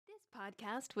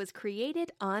Podcast was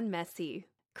created on Messy.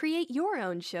 Create your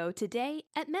own show today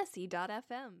at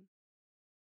messy.fm.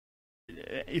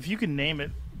 If you can name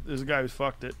it, there's a guy who's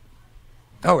fucked it.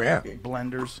 Oh, yeah.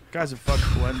 Blenders. Guys have fucked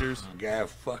blenders. Guy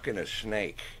fucking a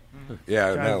snake.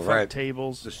 Yeah, Guy no, who right. fucked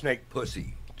tables. The snake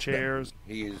pussy. Chairs.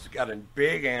 He's got a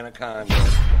big anaconda.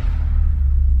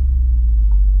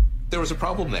 There was a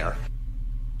problem there.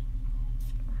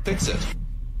 Fix it.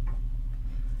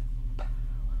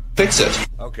 Fix it.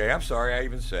 Okay, I'm sorry I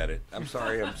even said it. I'm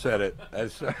sorry I said it.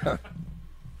 That's,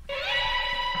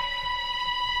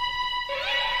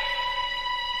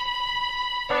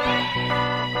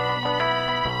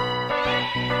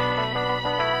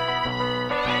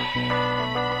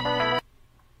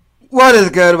 What is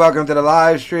good? Welcome to the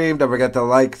live stream. Don't forget to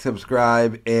like,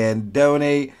 subscribe, and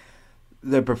donate.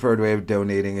 The preferred way of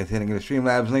donating is hitting the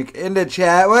Streamlabs link in the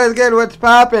chat. What is good? What's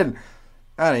poppin'?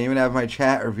 I don't even have my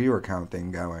chat or viewer count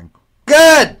thing going.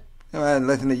 Good! Come on,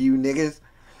 listen to you niggas.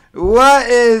 What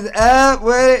is up?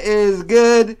 What is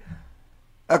good?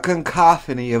 A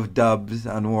cacophony of dubs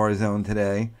on Warzone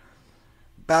today.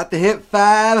 About to hit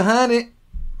 500.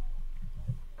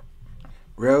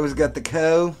 Rose got the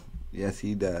co. Yes,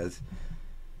 he does.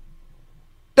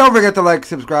 Don't forget to like,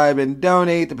 subscribe, and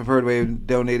donate. The preferred way of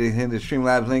donating is the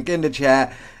Streamlabs link in the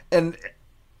chat. And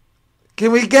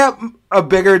can we get a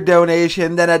bigger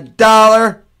donation than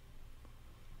 $1?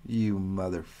 You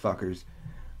motherfuckers.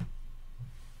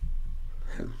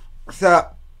 What's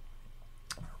up?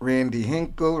 Randy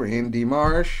Hinkle, Randy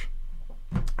Marsh.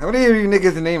 How many of you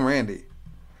niggas are named Randy?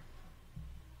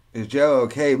 Is Joe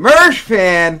okay? Mersh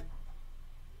fan!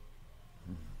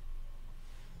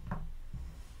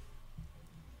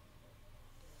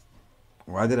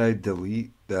 Why did I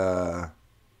delete the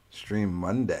stream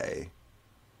Monday?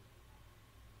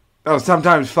 Oh,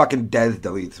 sometimes fucking Dez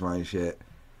deletes my shit.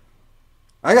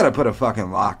 I gotta put a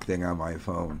fucking lock thing on my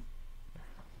phone.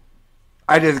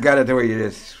 I just got it to where you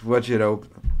just switch it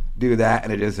open, do that,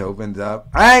 and it just opens up.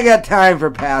 I ain't got time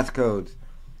for passcodes.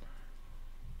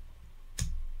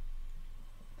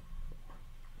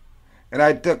 And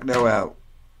I took no out.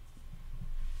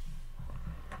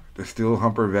 The Steel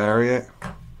Humper variant.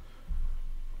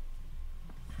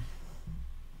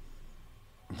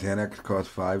 Xanax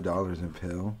costs $5 a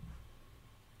pill.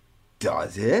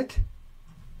 Does it?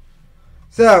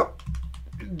 So,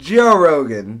 Joe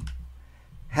Rogan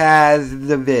has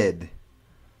the vid.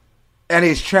 And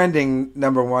he's trending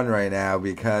 #1 right now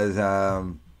because,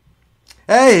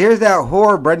 hey, here's that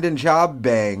whore Brendan Schaub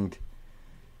banged.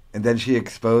 And then she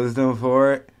exposed him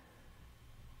for it.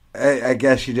 I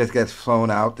guess she just gets flown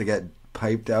out to get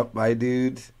piped up by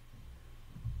dudes.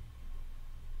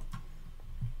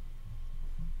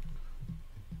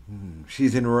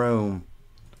 She's in Rome.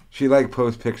 She like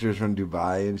posts pictures from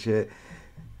Dubai and shit.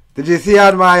 Did you see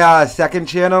on my second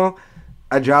channel?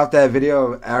 I dropped that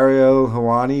video of Ariel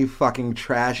Hawani fucking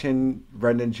trashing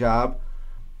Brendan Schaub.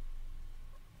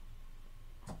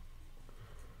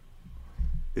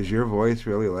 Is your voice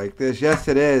really like this? Yes,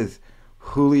 it is.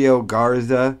 Julio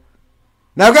Garza.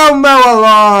 Now go mow a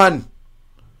lawn!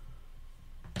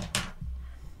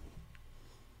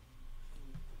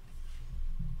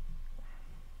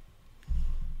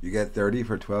 You get 30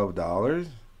 for $12?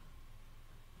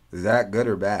 Is that good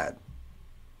or bad?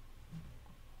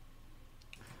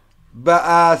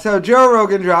 But, so Joe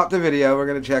Rogan dropped a video. We're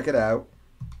going to check it out.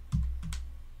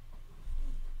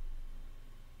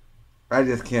 I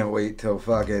just can't wait till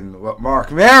fucking what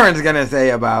Mark Maron's going to say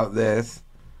about this.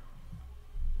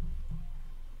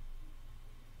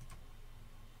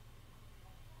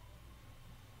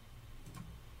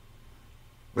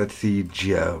 Let's see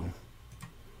Joe.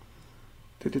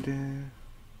 Da-da-da.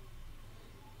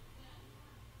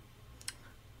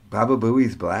 Baba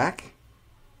Booey's black?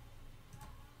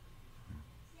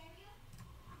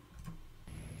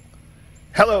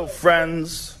 Hello,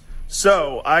 friends.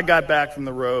 So, I got back from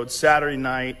the road Saturday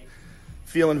night,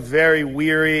 feeling very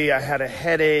weary. I had a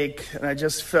headache, and I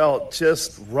just felt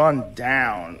run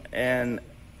down. And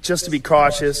just to be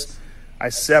cautious, I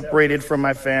separated from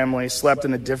my family, slept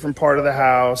in a different part of the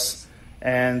house,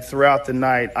 and throughout the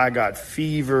night, I got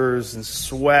fevers and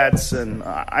sweats, and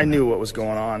I knew what was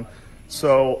going on.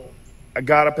 So I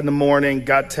got up in the morning,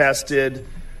 got tested,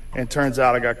 and it turns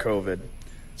out I got COVID.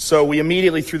 So we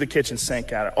immediately threw the kitchen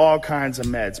sink at it, all kinds of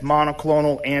meds,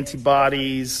 monoclonal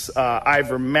antibodies,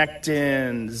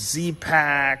 ivermectin,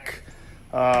 Z-Pak,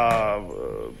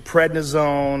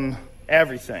 prednisone,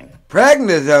 everything.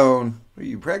 Prednisone? Are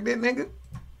you pregnant, nigga?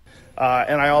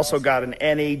 And I also got an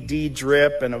NAD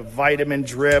drip and a vitamin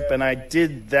drip, and I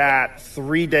did that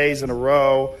 3 days in a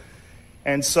row.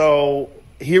 And so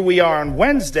here we are on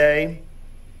Wednesday,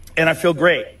 and I feel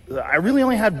great. I really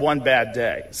only had one bad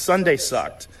day. Sunday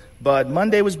sucked, but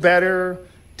Monday was better.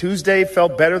 Tuesday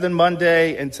felt better than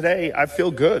Monday, and today I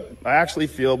feel good. I actually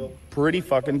feel pretty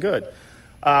fucking good.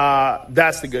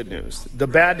 That's the good news. The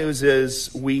bad news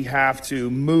is we have to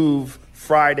move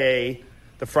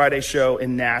the Friday show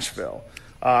in Nashville.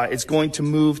 It's going to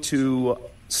move to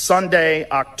Sunday,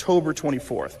 October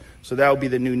 24th. So that will be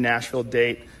the new Nashville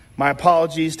date. My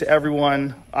apologies to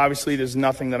everyone. Obviously, there's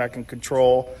nothing that I can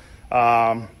control.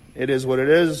 It is what it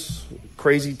is.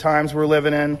 Crazy times we're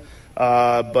living in.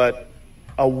 But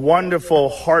a wonderful,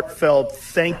 heartfelt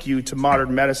thank you to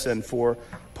modern medicine for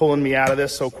pulling me out of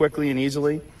this so quickly and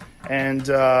easily. And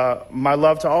my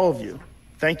love to all of you.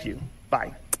 Thank you.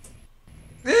 Bye.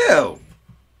 Ew.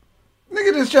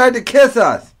 Nigga just tried to kiss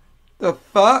us. The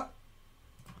fuck?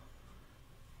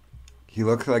 He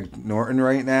looks like Norton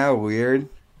right now. Weird.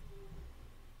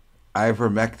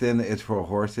 Ivermectin is for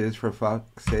horses, for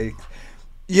fuck's sake.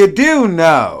 You do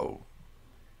know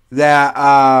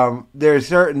that there's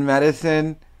certain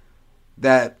medicine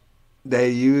that they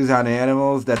use on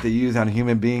animals that they use on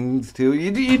human beings too.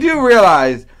 You do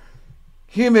realize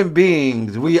human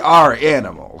beings, we are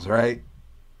animals, right?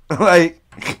 Like,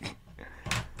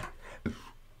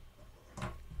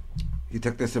 you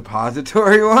took the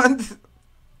suppository once?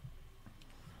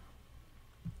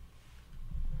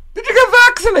 Did you get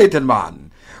vaccinated,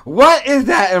 man? What is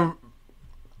that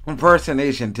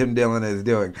impersonation Tim Dillon is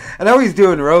doing? I know he's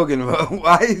doing Rogan, but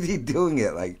why is he doing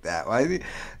it like that? Why is he...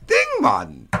 Ding,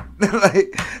 man!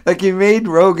 like he made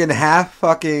Rogan half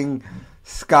fucking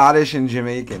Scottish and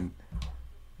Jamaican.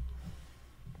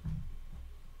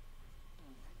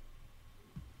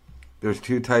 There's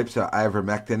 2 types of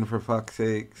ivermectin, for fuck's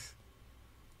sakes.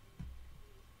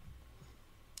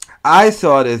 I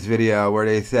saw this video where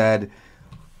they said,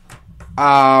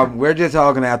 we're just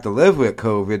all going to have to live with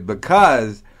COVID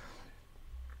because,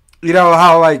 you know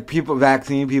how like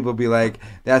vaccine people be like,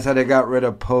 that's how they got rid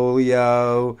of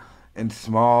polio and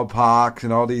smallpox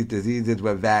and all these diseases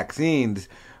with vaccines.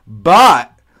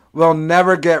 But we'll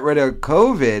never get rid of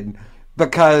COVID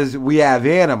because we have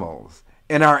animals.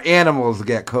 And our animals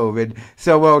get COVID,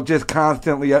 so we'll just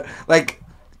constantly... like,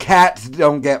 cats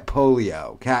don't get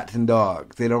polio. Cats and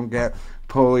dogs. They don't get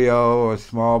polio or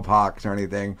smallpox or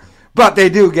anything. But they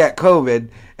do get COVID,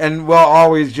 and we'll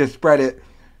always just spread it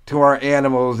to our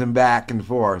animals and back and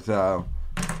forth. So,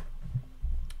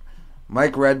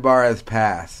 Mike Redbar has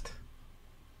passed.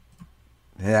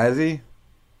 Has he?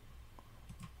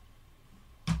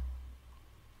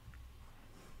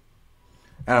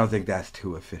 I don't think that's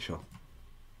too official.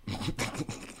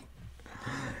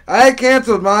 I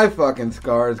canceled my fucking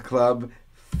Scars Club.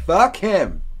 Fuck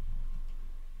him.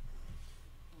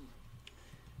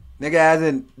 Nigga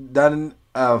hasn't done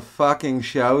a fucking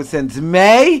show since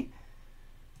May?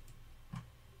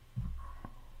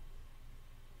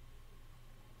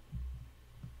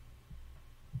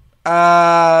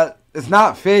 It's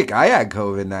not fake. I had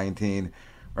COVID-19.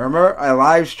 Remember, I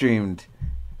live streamed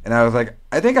and I was like,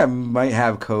 I think I might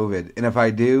have COVID. And if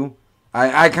I do,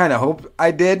 I kind of hope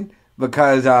I did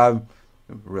because it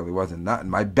really wasn't nothing.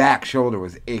 My back shoulder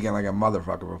was aching like a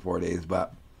motherfucker for 4 days.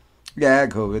 But yeah, I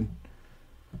had COVID.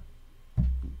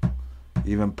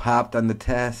 Even popped on the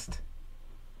test.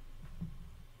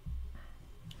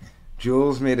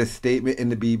 Jules made a statement in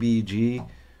the BBG.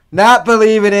 Not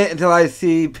believing it until I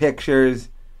see pictures.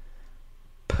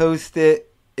 Post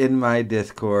it in my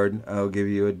Discord. I'll give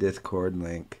you a Discord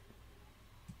link.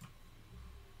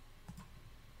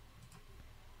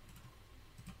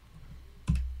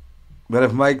 But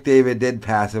if Mike David did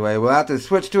pass away, we'll have to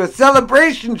switch to a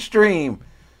celebration stream.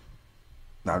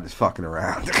 No, I'm just fucking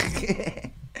around.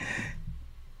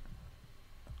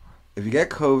 If you get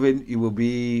COVID, you will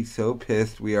be so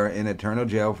pissed. We are in eternal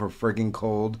jail for freaking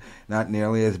cold. Not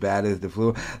nearly as bad as the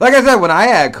flu. Like I said, when I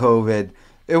had COVID,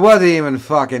 it wasn't even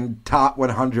fucking top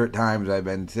 100 times I've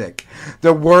been sick.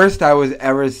 The worst I was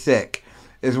ever sick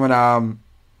is when,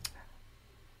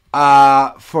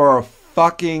 for a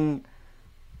fucking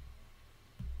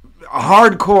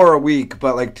hardcore week,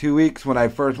 but like 2 weeks when I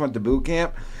first went to boot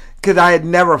camp, because I had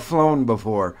never flown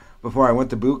before I went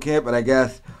to boot camp, but I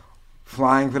guess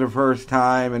flying for the first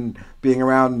time and being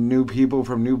around new people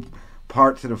from new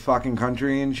parts of the fucking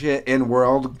country and shit, in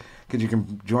world, because you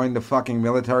can join the fucking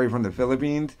military from the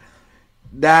Philippines,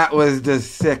 that was the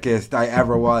sickest I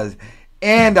ever was.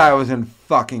 And I was in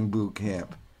fucking boot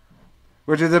camp,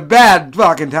 which is a bad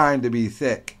fucking time to be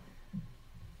sick.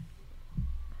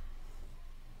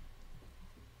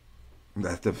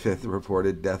 That's the 5th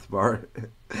reported death bar,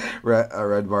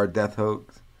 red bar death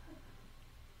hoax.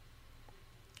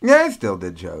 Yeah, I still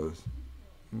did shows.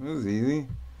 It was easy.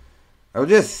 I was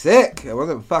just sick. I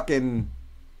wasn't fucking...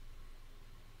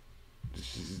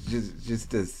 Just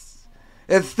this...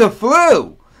 It's the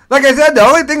flu! Like I said, the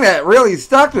only thing that really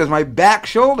stuck was my back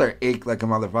shoulder ached like a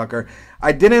motherfucker.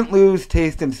 I didn't lose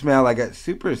taste and smell. I got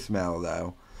super smell,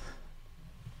 though.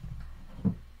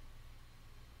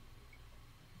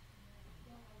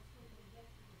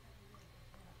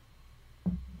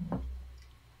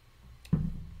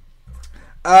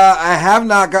 I have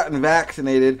not gotten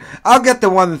vaccinated. I'll get the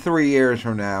one 3 years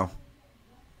from now.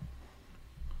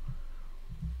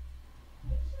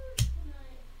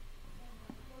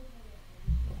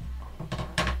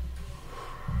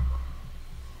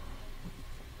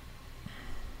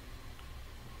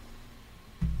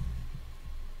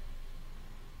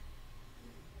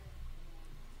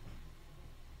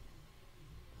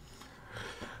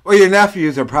 Well, your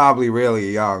nephews are probably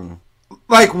really young.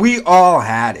 Like, we all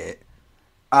had it.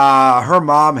 Her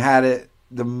mom had it.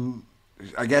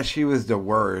 I guess she was the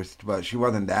worst, but she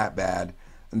wasn't that bad.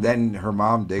 And then her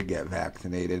mom did get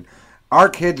vaccinated. Our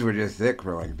kids were just sick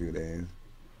for like 2 days.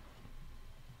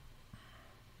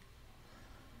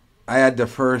 I had the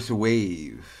first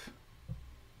wave.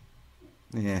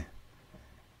 Yeah.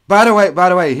 By the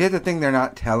way, here's the thing they're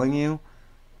not telling you.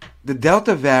 The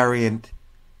Delta variant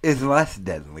is less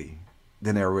deadly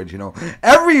than the original.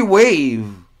 Every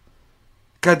wave...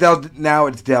 Because now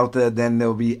it's Delta, then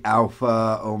there'll be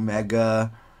Alpha,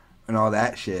 Omega, and all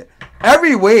that shit.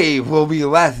 Every wave will be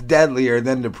less deadlier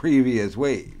than the previous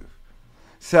wave.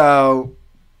 So,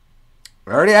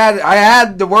 I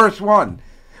had the worst one.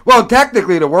 Well,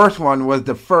 technically the worst one was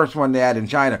the first one they had in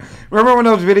China. Remember when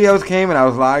those videos came and I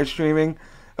was live streaming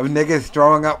of niggas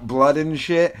throwing up blood and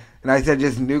shit? And I said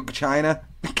just nuke China?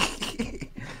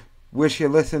 Wish you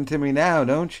listened to me now,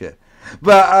 don't you?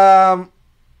 But,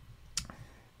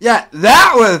 yeah,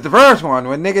 that was the first one,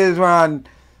 when niggas were on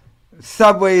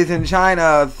subways in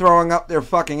China throwing up their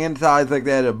fucking insides like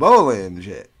they had Ebola and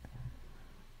shit.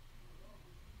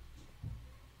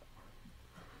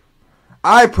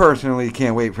 I personally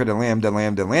can't wait for the Lambda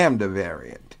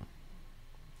variant.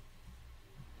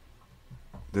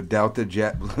 The Delta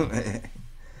JetBlue.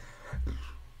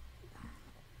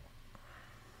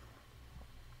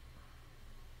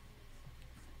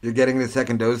 You're getting the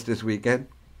second dose this weekend?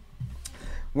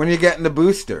 When are you getting the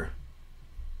booster?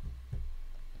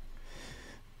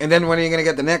 And then when are you going to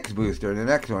get the next booster? The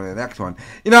next one, the next one.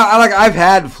 You know, I've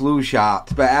had flu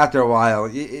shots, but after a while,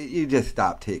 you just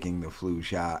stop taking the flu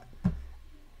shot.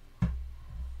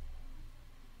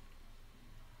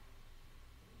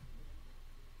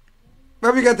 But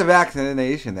if you get the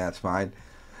vaccination, that's fine.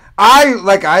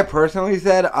 I personally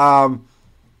said, I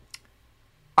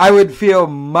would feel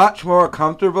much more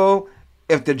comfortable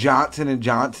if the Johnson &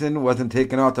 Johnson wasn't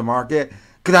taken off the market,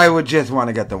 because I would just want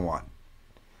to get the one.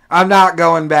 I'm not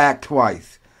going back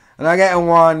twice. I'm not getting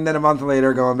one, then a month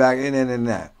later going back, and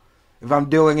that. If I'm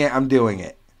doing it, I'm doing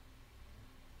it.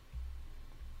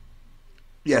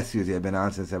 Yes, Susie, I've been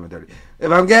on since 7:30.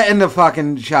 If I'm getting the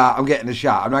fucking shot, I'm getting the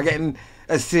shot. I'm not getting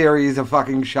a series of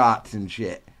fucking shots and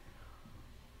shit.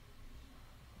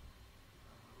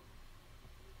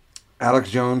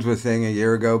 Alex Jones was saying a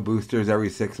year ago, boosters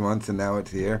every 6 months, and now it's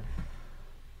here.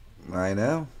 I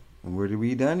know. What are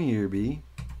we done here, B?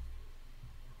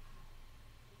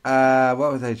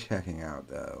 What was I checking out,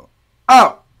 though?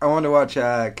 Oh! I wanted to watch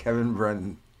Kevin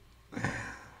Brennan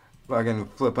fucking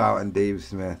flip out on Dave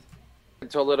Smith.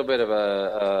 Into a little bit of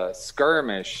a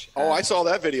skirmish. Oh, I saw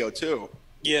that video, too.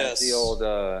 Yes.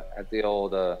 At the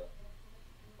old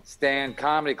Stand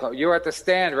Comedy Club. You were at the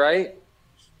Stand, right?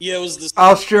 Yeah, it was this.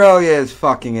 Australia is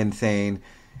fucking insane.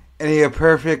 And you're a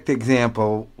perfect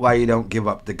example why you don't give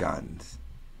up the guns.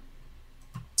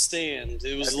 Stand.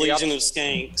 It was Legion of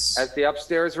Skanks. At the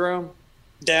upstairs room?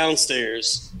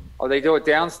 Downstairs. Oh, they do it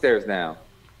downstairs now?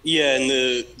 Yeah, in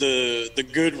the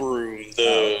good room.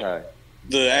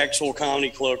 The actual comedy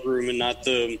club room, and not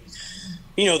the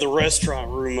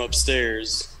restaurant room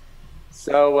upstairs.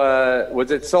 So, was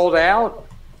it sold out?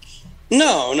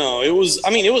 No, it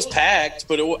was packed,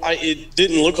 but it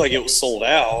didn't look like it was sold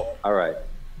out. All right.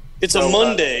 It's a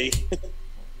Monday.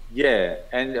 Yeah,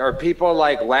 and are people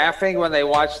laughing when they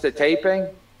watch the taping?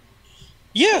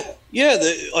 Yeah.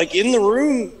 In the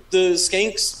room, the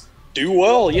Skanks do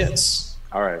well. Yes.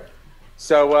 All right.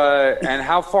 So, and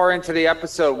how far into the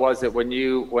episode was it when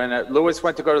Lewis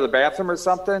went to go to the bathroom or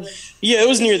something? Yeah, it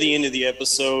was near the end of the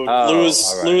episode.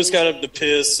 Lewis got up to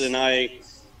piss, and I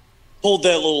pulled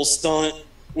that little stunt,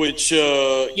 which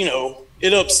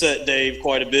it upset Dave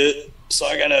quite a bit. So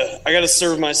I gotta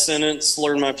serve my sentence,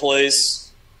 learn my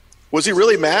place. Was he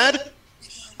really mad?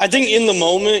 I think in the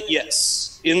moment,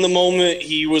 yes. in the moment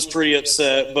he was pretty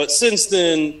upset, but since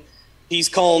then he's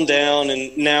calmed down,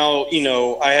 and now,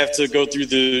 I have to go through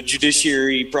the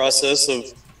judiciary process of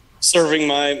serving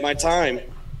my time.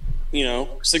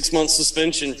 6-month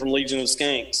suspension from Legion of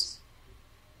Skanks.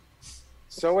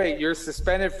 So wait, you're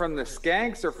suspended from the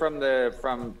Skanks or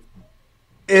from?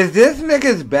 Is this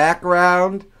nigga's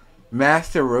background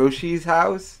Master Roshi's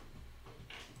house?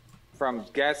 From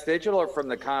Gas Digital or from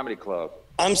the comedy club?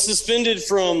 I'm suspended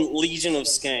from Legion of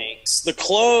Skanks. The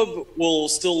club will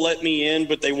still let me in,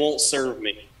 but they won't serve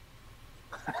me.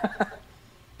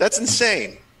 That's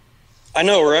insane. I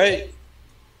know, right?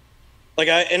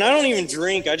 I don't even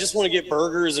drink. I just want to get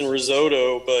burgers and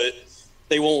risotto, but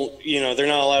they won't, they're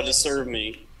not allowed to serve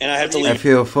me. And I have to leave. I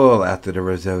feel full after the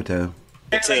risotto.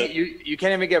 You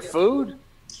can't even get food?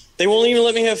 They won't even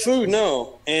let me have food,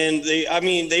 no. And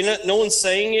no one's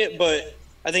saying it, but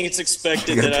I think it's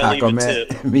expected that I leave a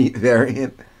tip. Meat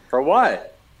variant. For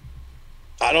what?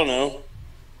 I don't know.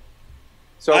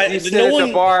 So if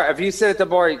you sit at the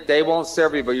bar, they won't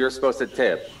serve you, but you're supposed to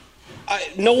tip.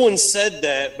 No one said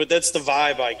that, but that's the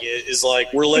vibe I get, is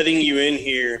we're letting you in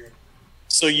here,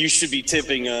 so you should be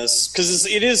tipping us. Because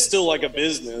it is still like a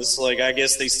business. I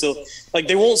guess they still,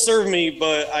 they won't serve me,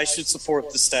 but I should support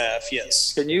the staff,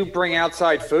 yes. Can you bring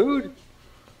outside food?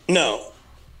 No.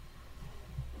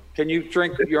 Can you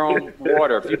drink your own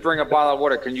water? If you bring a bottle of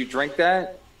water, can you drink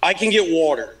that? I can get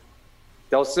water.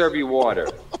 They'll serve you water.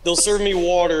 They'll serve me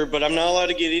water, but I'm not allowed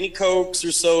to get any Cokes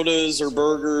or sodas or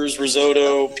burgers,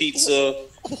 risotto, pizza.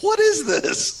 What is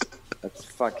this? That's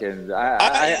fucking.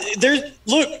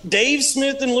 Look, Dave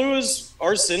Smith and Lewis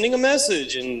are sending a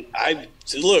message, and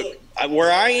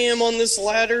where I am on this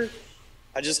ladder,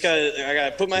 I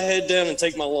gotta put my head down and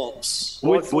take my lumps.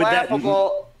 Would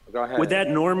laughable. Go ahead. Would that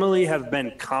normally have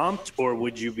been comped, or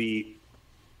would you be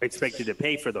expected to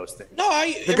pay for those things? No,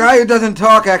 the guy who doesn't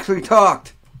talk actually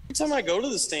talked. Every time I go to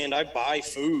the stand, I buy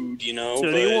food, So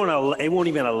they won't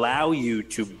even allow you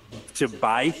to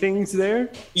buy things there?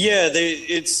 Yeah,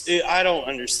 I don't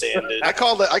understand it. I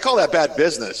call that bad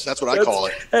business. That's what I call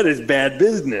it. That is bad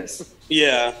business.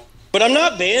 Yeah. But I'm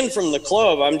not banned from the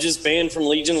club. I'm just banned from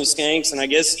Legion of Skanks and I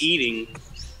guess eating.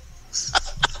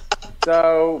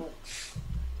 So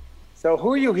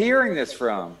who are you hearing this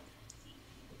from?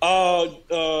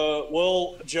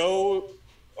 Well, Joe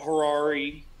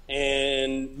Harari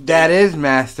and... That is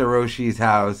Master Roshi's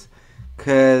house.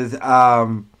 Because,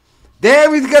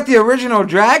 damn, he's got the original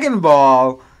Dragon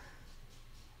Ball.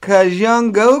 Because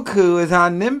young Goku is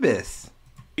on Nimbus.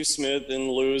 Dave Smith and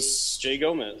Louis J.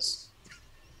 Gomez.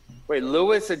 Wait,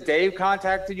 Louis and Dave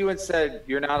contacted you and said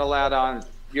you're not allowed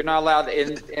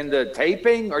in the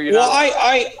taping? Or you're not...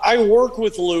 I work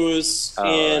with Louis,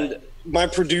 and my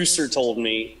producer told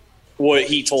me what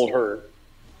he told her.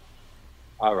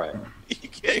 All right.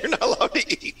 You're not allowed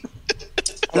to eat.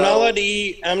 I'm not allowed to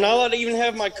eat. I'm not allowed to even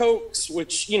have my Cokes,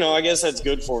 which, I guess that's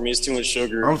good for me. It's too much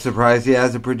sugar. I'm surprised he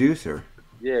has a producer.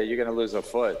 Yeah, you're going to lose a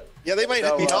foot. Yeah, they might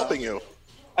be helping you.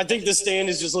 I think the stand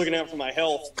is just looking out for my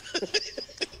health.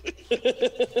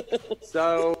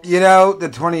 So, the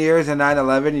 20 years of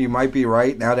 9/11, you might be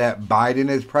right now that Biden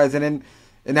is president,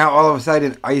 and now all of a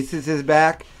sudden ISIS is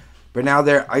back, but now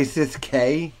they're ISIS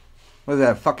K. What is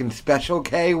that, fucking Special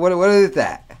K? What is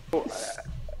that?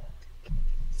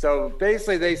 So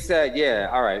basically they said, yeah,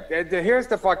 all right. Here's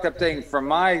the fucked up thing from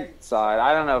my side.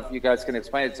 I don't know if you guys can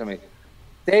explain it to me.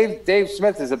 Dave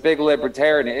Smith is a big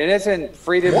libertarian. It isn't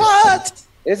freedom. What?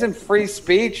 Isn't free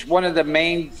speech one of the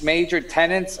major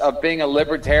tenets of being a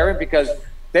libertarian? Because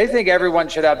they think everyone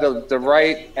should have the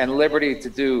right and liberty to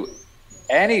do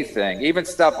anything, even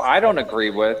stuff I don't agree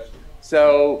with.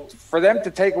 So for them to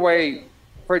take away,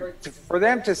 for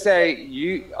them to say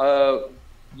you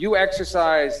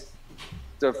exercise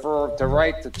the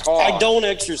right to talk. I don't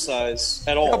exercise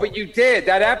at all. No, but you did.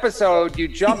 That episode, you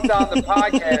jumped on the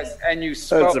podcast and you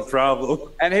spoke. That's a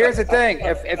problem. And here's the thing.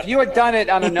 If you had done it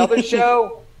on another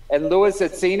show and Lewis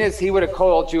had seen this, he would have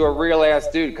called you a real-ass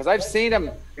dude. Because I've seen him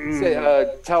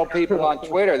tell people on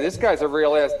Twitter, this guy's a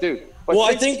real-ass dude. But well,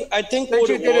 I think what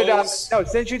it was...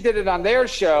 since you did it on their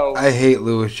show... I hate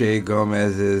Louis J.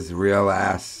 Gomez's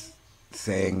real-ass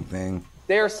saying thing.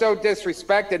 They're so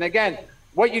disrespected. And again...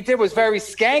 What you did was very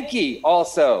skanky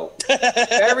also.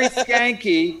 Very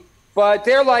skanky. But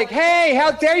they're like, hey,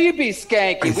 how dare you be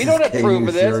skanky? We don't approve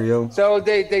of this. Cereal. So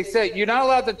they said, you're not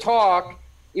allowed to talk,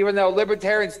 even though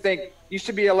libertarians think you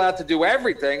should be allowed to do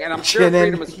everything. And I'm sure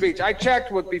freedom of speech. I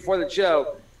checked before the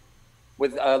show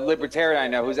with a libertarian I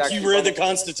know who's actually... You read the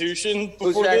Constitution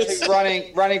before this?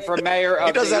 Actually running for mayor of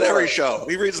He does New that York. every show.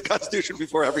 He reads the Constitution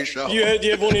before every show. Do you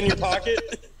have one in your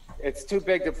pocket? It's too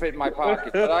big to fit in my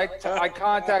pocket. But I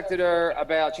contacted her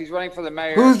about. She's running for the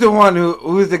mayor. Who's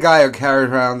the guy who carries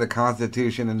around the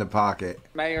Constitution in the pocket?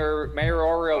 Mayor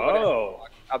Oriel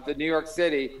of the New York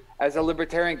City as a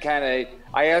libertarian candidate.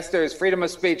 I asked her, is freedom of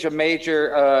speech a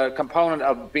major component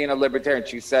of being a libertarian?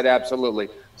 She said absolutely.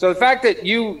 So the fact that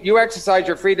you exercise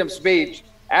your freedom of speech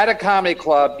at a comedy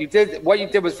club, what you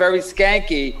did was very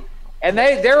skanky, and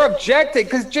they're objecting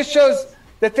because it just shows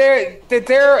that they're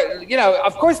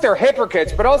of course they're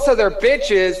hypocrites, but also they're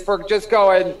bitches for just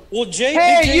going. Well, Big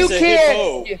J's a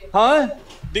hippo. Huh?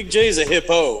 Big J's a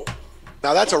hippo.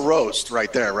 Now that's a roast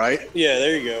right there, right? Yeah,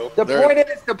 there you go.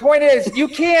 The point is, you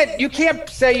can't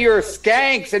say you're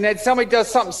skanks and then somebody does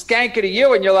something skanky to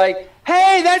you and you're like,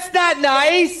 hey, that's not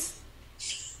nice.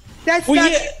 That's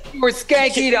not you were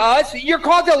skanky to us. You're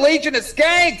called the Legion of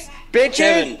Skanks, bitches.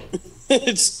 Kevin,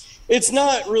 it's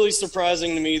not really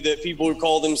surprising to me that people who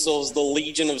call themselves the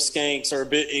Legion of Skanks are a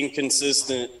bit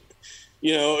inconsistent.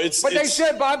 They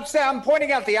should. But I'm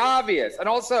pointing out the obvious, and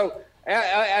also.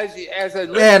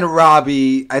 And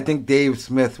Robbie, I think Dave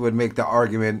Smith would make the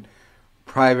argument: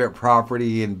 private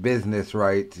property and business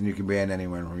rights, and you can ban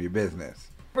anyone from your business.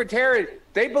 Libertarian,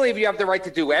 they believe you have the right to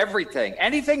do everything,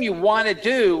 anything you want to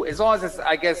do, as long as it's,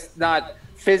 I guess, not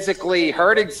physically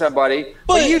hurting somebody.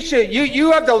 But you should.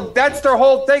 You have the. That's their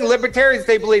whole thing. Libertarians,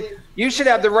 they believe you should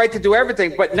have the right to do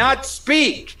everything, but not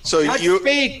speak.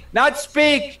 Not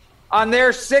speak on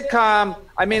their sitcom.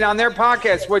 I mean, on their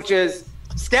podcast, which is.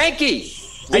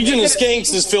 Skanky. Legion of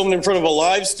Skanks is filmed in front of a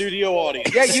live studio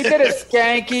audience. Yeah, you did a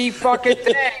skanky fucking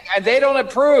thing, and they don't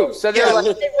approve. So they're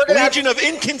like, Legion of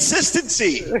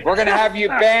Inconsistency. We're going to have you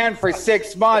banned for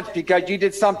 6 months because you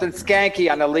did something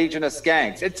skanky on the Legion of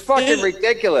Skanks. It's fucking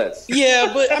ridiculous. Yeah,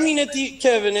 but I mean,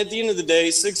 Kevin, at the end of the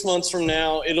day, 6 months from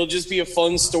now, it'll just be a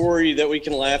fun story that we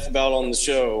can laugh about on the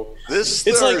show. This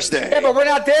Thursday. Yeah, but we're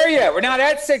not there yet. We're not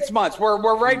at 6 months. We're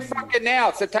right fucking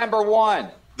now, September 1.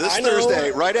 This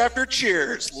Thursday, right after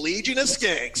Cheers, Legion of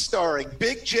Skanks, starring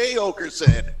Big J.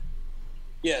 Okerson.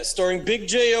 Yeah, starring Big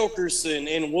J. Okerson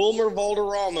and Wilmer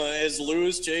Valderrama as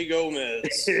Louis J.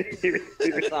 Gomez.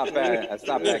 That's not bad. That's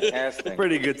not bad casting.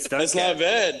 Pretty good stuff. That's not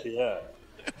bad.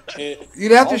 Yeah.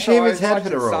 You'd have to shave his head for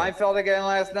the role. Seinfeld again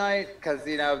last night because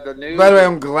the news. By the way,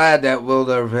 I'm glad that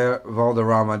Wilmer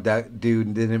Valderrama, that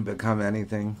dude, didn't become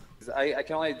anything. I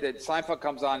can only. Seinfeld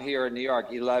comes on here in New York,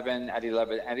 11 at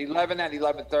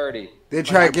 11:30. They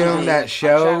tried to give him that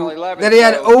show 11, that he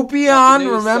had Opie on.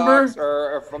 Remember?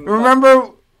 Remember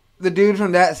the dude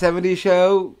from That 70s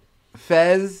Show,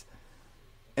 Fez,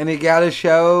 and he got a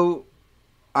show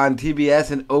on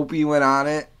TBS, and Opie went on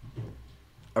it,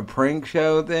 a prank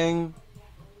show thing.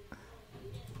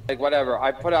 Like whatever,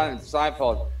 I put on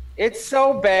Seinfeld. It's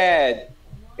so bad.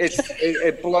 It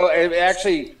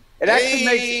actually. It actually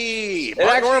makes.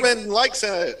 Mark Norman likes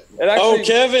it.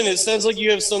 Kevin, it sounds like you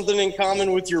have something in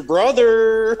common with your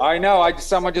brother. I know.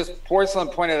 Someone just porcelain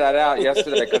pointed that out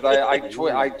yesterday because I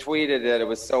tweeted it. It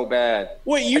was so bad.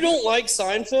 Wait, you don't like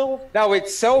Seinfeld? No,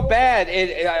 it's so bad.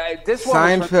 This one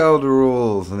Seinfeld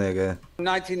rules, nigga.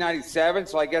 1997,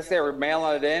 so I guess they were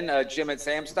mailing it in, Jim and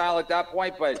Sam style at that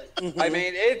point. But I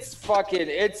mean, it's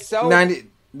so 90.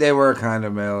 They were kind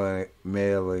of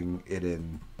mailing it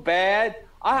in. Bad.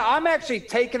 I'm actually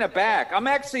taken aback. I'm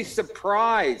actually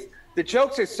surprised. The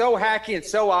jokes are so hacky and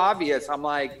so obvious. I'm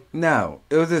like... No,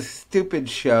 it was a stupid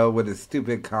show with a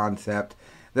stupid concept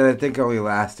that I think only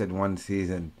lasted one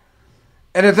season.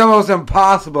 And it's almost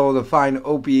impossible to find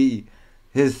Opie,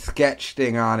 his sketch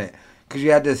thing on it. Because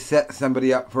you had to set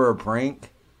somebody up for a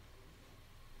prank.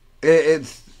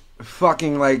 It's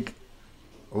fucking like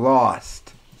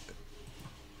Lost.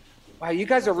 Wow, you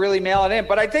guys are really mailing in.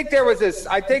 But I think there was this.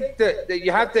 I think that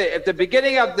you have to at the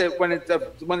beginning of when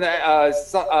the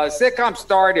sitcom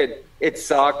started, it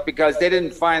sucked because they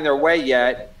didn't find their way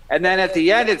yet, and then at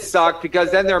the end it sucked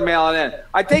because then they're mailing in.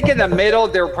 I think in the middle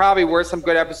there probably were some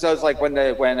good episodes, like when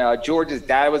George's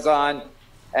dad was on,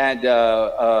 and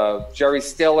Jerry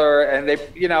Stiller, and they,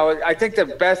 I think the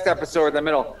best episode in the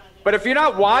middle. But if you're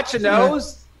not watching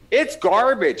those. It's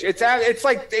garbage. It's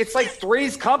like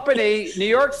Three's Company, New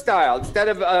York style, instead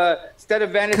of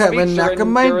Venice Beach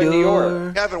in New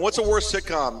York. Kevin, what's the worst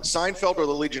sitcom, Seinfeld or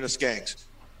the Legion of Skanks?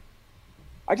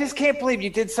 I just can't believe you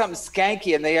did something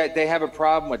skanky and they have a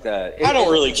problem with that. I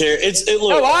don't really care.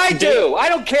 No, I do. I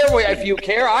don't care if you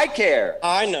care. I care.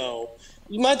 I know.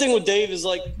 My thing with Dave is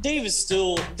Dave's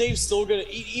still gonna,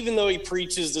 even though he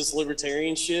preaches this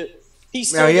libertarian shit.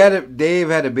 Dave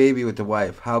had a baby with the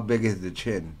wife. How big is the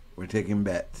chin? We're taking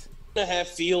bets. To have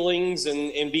feelings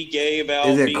and be gay about.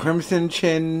 Is it Crimson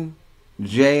Chin,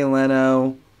 Jay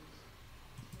Leno?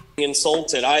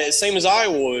 insulted. Same as I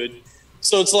would.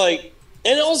 So it's like,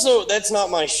 and also that's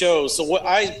not my show. So what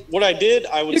I did,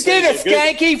 I would say did a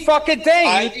skanky fucking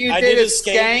thing. You did a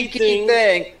skanky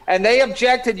thing, and they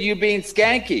objected to you being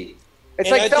skanky. It's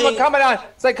like someone coming on.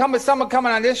 It's like someone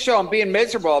coming on this show and being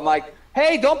miserable. I'm like,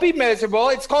 hey, don't be miserable.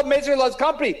 It's called Misery Loves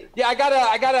Company. Yeah, I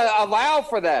gotta allow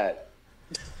for that.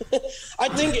 I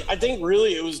think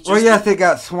really it was just. Well, yes, they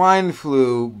got swine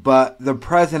flu, but the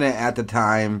president at the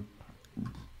time,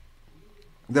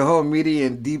 the whole media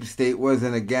and deep state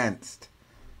wasn't against.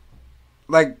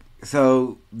 Like,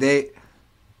 so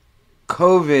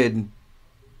COVID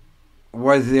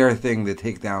was their thing to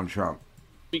take down Trump.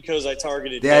 Because I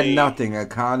targeted. They had nothing.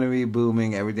 Economy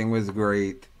booming. Everything was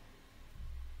great.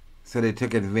 So they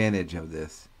took advantage of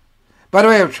this. By the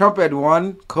way, if Trump had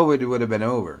won, COVID would have been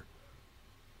over.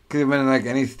 Could have been like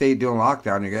any state doing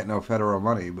lockdown. You get no federal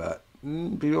money, but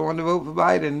people want to vote for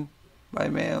Biden by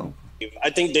mail. I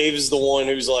think Dave is the one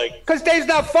who's like, because Dave's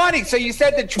not funny. So you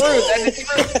said the truth, and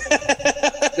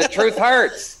the truth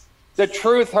hurts. The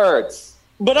truth hurts.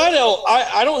 But I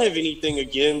don't have anything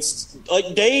against,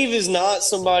 like, Dave is not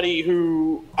somebody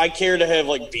who I care to have,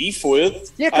 like, beef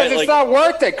with. Yeah, because it's not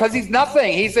worth it, because he's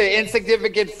nothing. He's an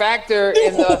insignificant factor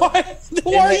in the...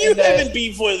 Why are you having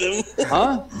beef with him?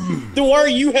 Huh? Then why are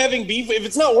you having beef? If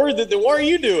it's not worth it, then why are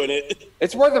you doing it?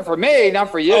 It's worth it for me, not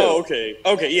for you. Oh, okay.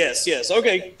 Okay, yes.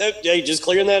 Okay. Hey, just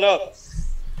clearing that up.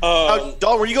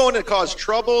 Dahl, were you going to cause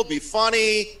trouble, be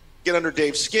funny, get under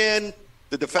Dave's skin?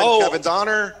 To defend Kevin's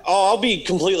honor? Oh, I'll be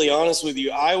completely honest with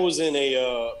you. I was in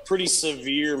a pretty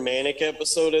severe manic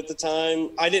episode at the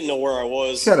time. I didn't know where I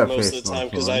was most of the time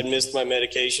because I had missed my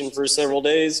medication for several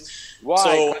days.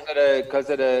 Why? Because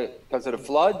of the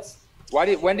floods? Why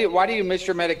do you miss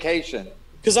your medication?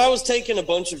 Because I was taking a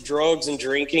bunch of drugs and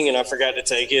drinking, and I forgot to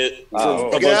take it for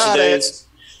a bunch of days.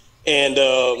 And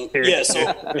so push.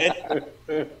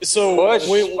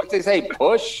 What they say?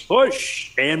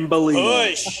 Push and believe.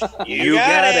 Push. You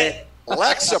got it.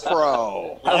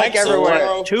 Lexapro. I like everywhere.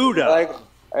 Tuda.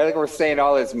 I think we're saying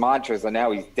all his mantras, and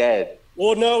now he's dead.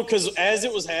 Well, no, because as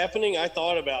it was happening, I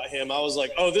thought about him. I was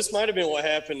like, "Oh, this might have been what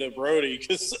happened to Brody,"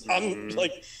 because I'm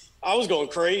like, I was going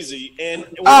crazy. And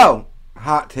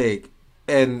hot take,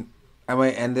 and I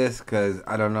might end this because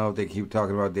I don't know if they keep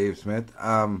talking about Dave Smith.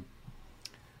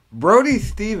 Brody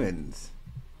Stevens,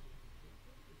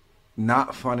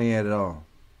 not funny at all.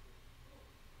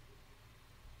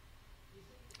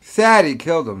 Sad he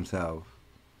killed himself.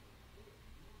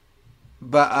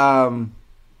 But,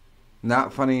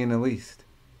 not funny in the least.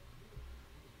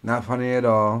 Not funny at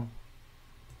all.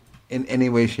 In any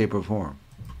way, shape, or form.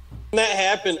 When that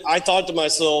happened, I thought to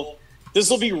myself, this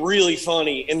will be really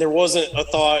funny. And there wasn't a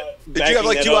thought. Did you have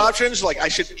like two options? Like, I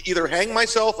should either hang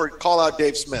myself or call out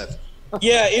Dave Smith.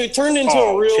 Yeah, it turned into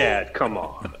a real... Chad, come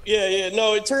on. Yeah,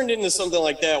 no, it turned into something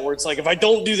like that where it's like, if I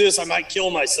don't do this, I might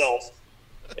kill myself.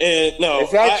 And no.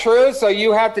 Is that true? So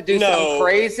you have to do something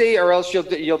crazy or else you'll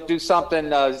do something,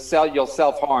 you'll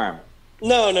self-harm?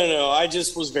 No. I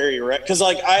just was very... Because,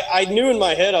 like, I knew in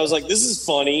my head, I was like, this is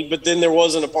funny, but then there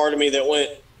wasn't a part of me that went,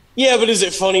 yeah, but is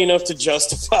it funny enough to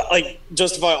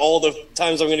justify all the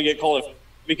times I'm going to get called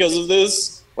because of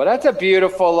this? Well, that's a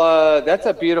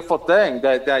beautiful thing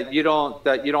that you don't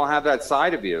have that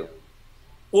side of you.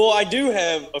 Well, I do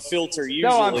have a filter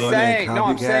usually.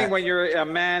 I'm saying when you're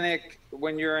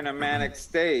in a manic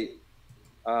state,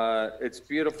 it's a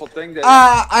beautiful thing that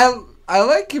I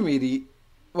like comedy.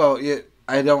 Well, yeah,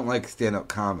 I don't like stand-up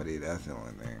comedy. That's the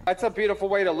only thing. That's a beautiful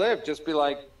way to live. Just be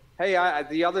like, hey,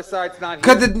 the other side's not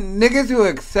here. Because the niggas who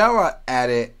excel at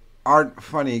it aren't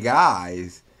funny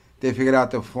guys. They figured out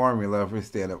the formula for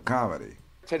stand-up comedy.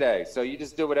 Today, so you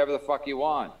just do whatever the fuck you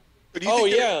want. But do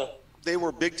you think they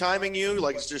were big-timing you,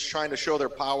 like just trying to show their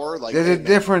power? Like, there's a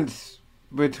difference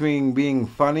between being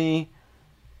funny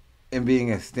and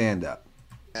being a stand-up.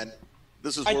 And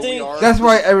this is where we are. That's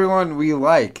why everyone we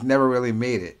like never really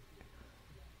made it.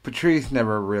 Patrice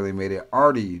never really made it.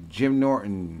 Artie, Jim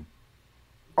Norton,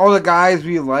 all the guys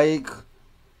we like.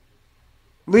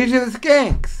 Legion of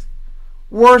Skanks.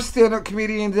 Worst stand-up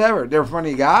comedians ever. They're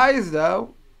funny guys,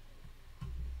 though.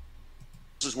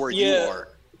 This is where you are.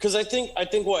 Because I think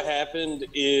what happened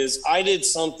is I did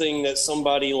something that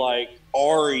somebody like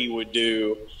Ari would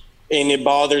do, and it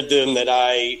bothered them that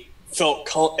I felt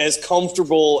as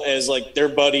comfortable as like their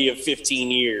buddy of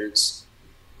 15 years.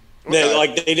 That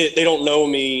like they don't know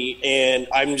me, and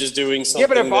I'm just doing something. Yeah,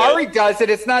 but if Ari does it,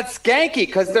 it's not skanky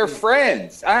because they're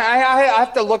friends. I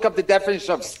have to look up the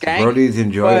definition of skanky. Brody's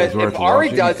enjoying his work. If Ari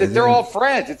does it, they're all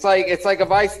friends. It's like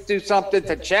if I do something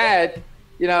to Chad,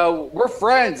 we're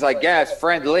friends, I guess,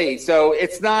 friendly. So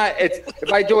it's not.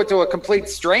 If I do it to a complete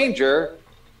stranger,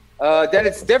 then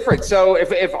it's different. So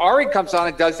if Ari comes on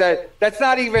and does that, that's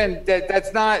not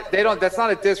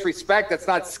a disrespect. That's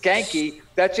not skanky.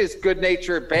 That's just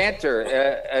good-natured banter,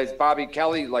 as Bobby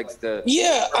Kelly likes to.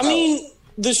 Yeah, I mean,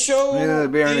 the show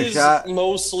is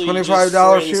mostly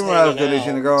 $25 stream labs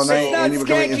donation to go all night. It's not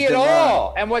skanky at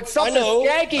all. And when something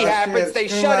skanky happens, they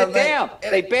shut it down.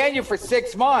 They ban you for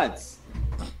 6 months.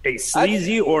 A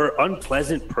sleazy or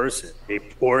unpleasant person,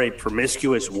 or a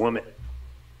promiscuous woman.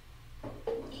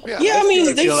 Yeah, I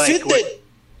mean, they fit that.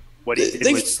 What he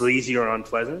did was sleazy or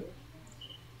unpleasant?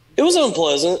 It was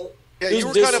unpleasant. Yeah, you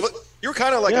were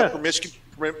kind of like a promiscuous.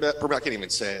 I can't even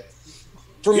say it.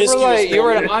 You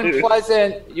were an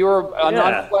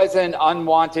unpleasant,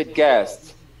 unwanted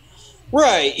guest.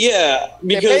 Right? Yeah.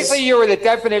 Because basically, you were the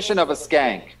definition of a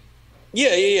skank.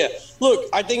 Yeah. Look,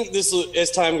 I think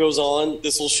as time goes on,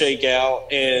 this will shake out,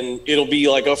 and it'll be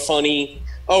like a funny.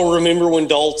 Oh, remember when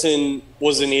Dalton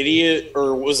was an idiot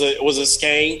or was a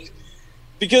skank?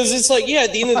 Because it's like,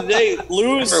 at the end of the day,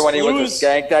 Lewis. Remember when he was a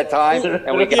skank that time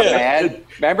and we got mad?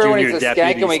 Remember when he was a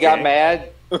skank and we got mad?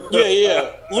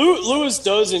 Yeah. Lewis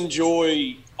does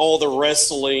enjoy all the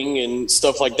wrestling and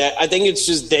stuff like that. I think it's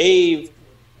just Dave.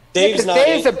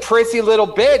 Dave's a prissy little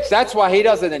bitch. That's why he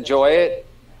doesn't enjoy it.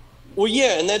 Well,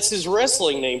 yeah, and that's his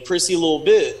wrestling name, Prissy Little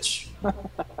Bitch.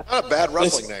 Not a bad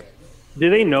wrestling name. Do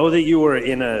they know that you were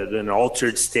in an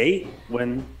altered state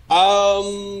when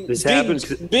this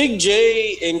happened? Big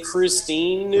J and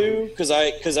Christine knew because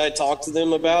I talked to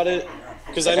them about it.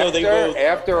 Because I know they both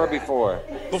after or before.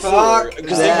 Before,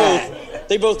 because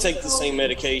they both take the same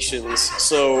medications,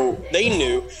 so they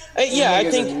knew. I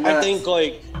think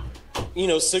like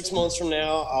 6 months from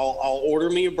now, I'll order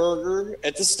me a burger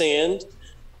at the stand.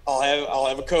 I'll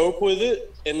have a Coke with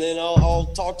it, and then I'll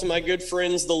talk to my good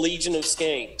friends, the Legion of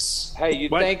Skanks. Hey, you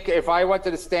think if I went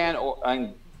to the stand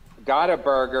and got a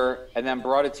burger and then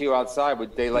brought it to you outside,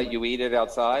 would they let you eat it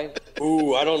outside?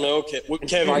 Ooh, I don't know, Kevin. We're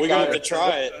going to have to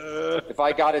try it. If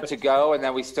I got it to go and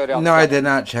then we stood outside. No, I did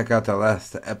not check out the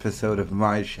last episode of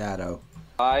My Shadow.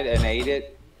 And ate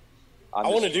it. I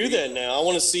want to do that now. I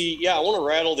want to see. Yeah, I want to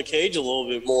rattle the cage a little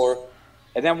bit more.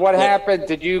 And then what happened?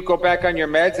 Did you go back on your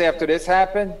meds after this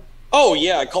happened? Oh,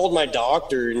 yeah. I called my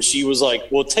doctor, and she was like,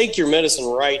 well, take your medicine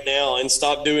right now and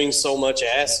stop doing so much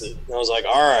acid. And I was like,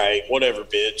 all right, whatever,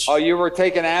 bitch. Oh, you were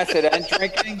taking acid and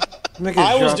drinking?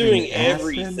 I was doing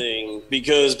everything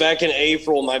because back in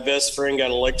April, my best friend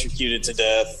got electrocuted to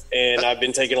death, and I've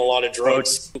been taking a lot of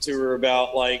drugs to her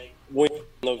about, like, when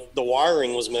the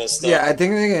wiring was messed up. Yeah, I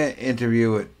think they're going to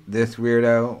interview with this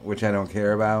weirdo, which I don't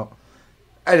care about.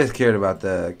 I just cared about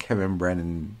the Kevin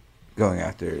Brennan going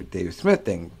after Dave Smith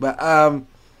thing. But, why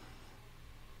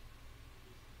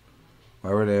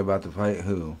were they about to fight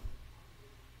who?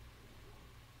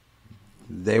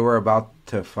 They were about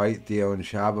to fight Theo and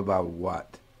Shab about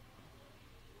what?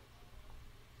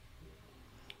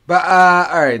 But,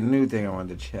 alright, new thing I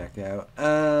wanted to check out.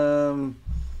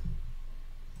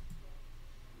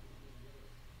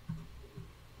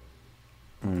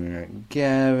 Alright,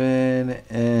 Gavin,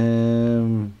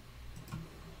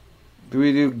 do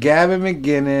we do Gavin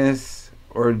McGinnis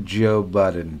or Joe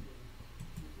Budden?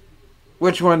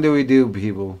 Which one do we do,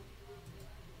 people?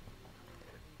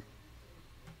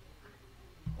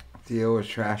 Theo was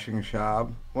trashing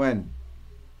Shab. When?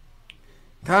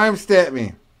 Timestamp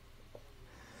me.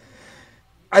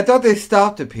 I thought they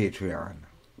stopped the Patreon.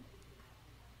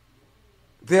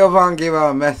 Theo Von gave out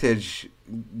a message,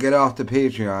 get off the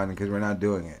Patreon because we're not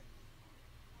doing it.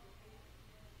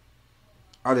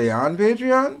 Are they on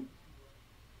Patreon?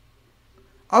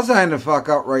 I'll sign the fuck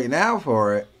up right now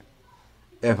for it.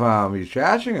 If you're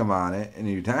trashing them on it and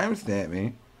you timestamp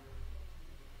me.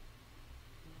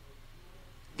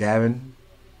 Gavin.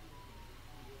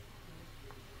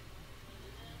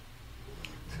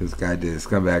 This guy did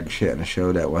scumbag shit on a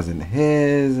show that wasn't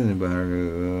his, and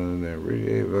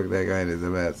fuck that guy does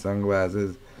have bad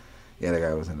sunglasses. Yeah, that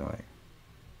guy was annoying.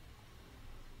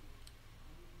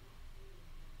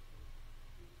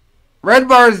 Red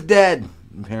Bar's dead,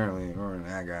 apparently, according to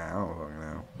that guy. I don't fucking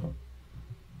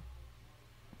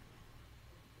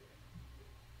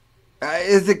know.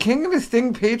 Is the King of the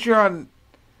Sting Patreon?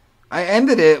 I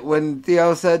ended it when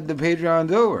Theo said the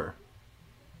Patreon's over.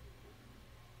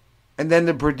 And then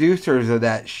the producers of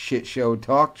that shit show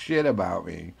talked shit about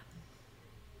me.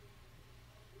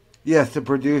 Yes, the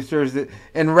producers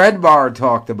and Red Bar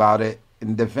talked about it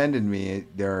and defended me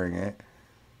during it.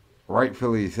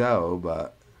 Rightfully so,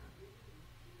 but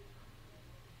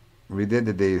we did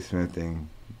the Dave Smith thing.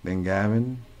 Then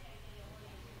Gavin.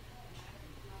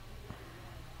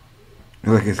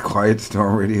 Like his Quiet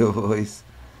Storm radio voice.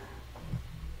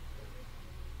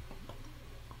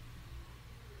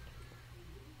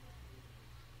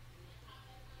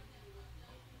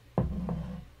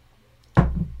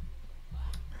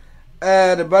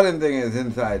 The Budden thing is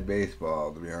inside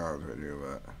baseball, to be honest with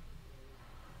you,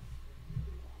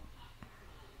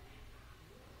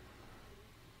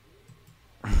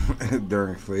 but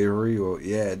during slavery, well,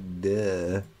 yeah,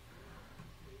 duh.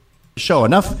 Show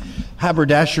enough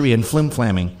haberdashery and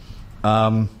flim-flamming.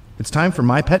 It's time for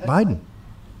My Pet Biden.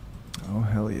 Oh,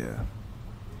 hell yeah.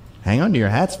 Hang on to your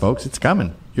hats, folks. It's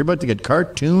coming. You're about to get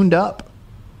cartooned up.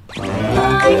 My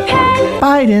pet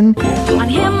Biden. On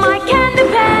him I can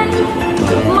depend.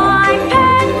 My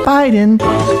pet Biden.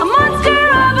 A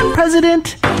monster of a president.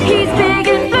 He's big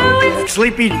and blue and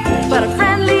sleepy, but a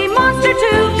friendly monster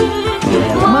too.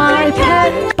 My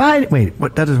pet Biden. Wait,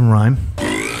 what? That doesn't rhyme.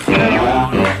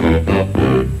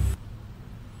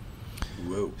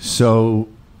 Whoa. So,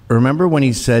 remember when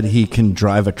he said he can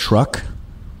drive a truck?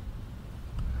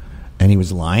 And he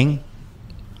was lying?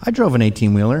 I drove an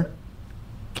 18-wheeler.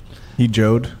 He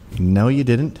jode? No, you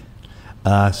didn't.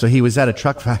 So he was at a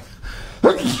truck factory.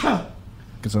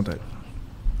 Gesundheit.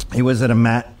 He was at a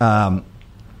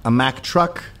Mack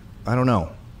truck, I don't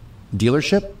know,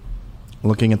 dealership,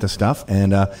 looking at the stuff.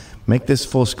 And make this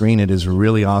full screen. It is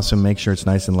really awesome. Make sure it's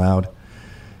nice and loud.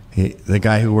 The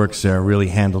guy who works there really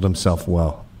handled himself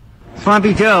well.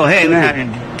 Swampy Joe, hey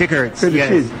man, Dick Hurts. Good to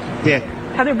see you. Dick.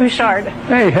 Heather Bouchard.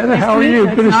 Hey Heather, how are you?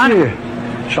 Good to see you.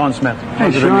 Sean Smith.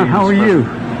 Hey Sean, how are you?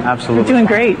 Absolutely. You're doing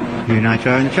great. You're not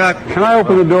driving the truck. Can I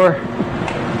open the door?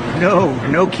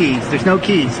 No keys. There's no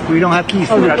keys. We don't have keys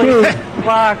for the it. keys.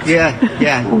 Locked.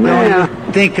 Yeah. Oh, man.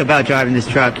 Don't think about driving this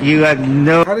truck. You have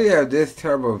no... How do you have this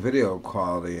terrible video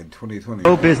quality in 2020?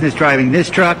 No business driving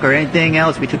this truck or anything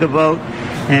else. We took a vote,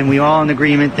 and we all in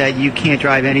agreement that you can't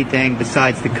drive anything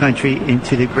besides the country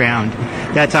into the ground.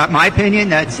 That's not my opinion.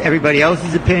 That's everybody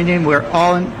else's opinion. We're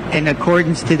all in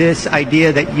accordance to this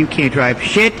idea that you can't drive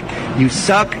shit. You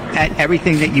suck at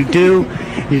everything that you do.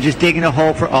 You're just digging a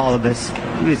hole for all of us.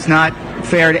 It's not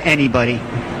fair to anybody.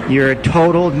 You're a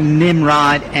total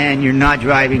Nimrod, and you're not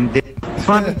driving this.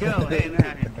 Swampy Joe, hey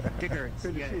man, Dick Hurts.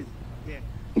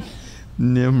 Yeah.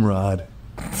 Nimrod.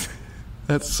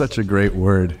 That's such a great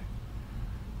word.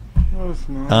 No, it's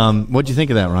not. What'd you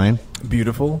think of that, Ryan?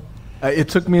 Beautiful. It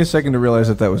took me a second to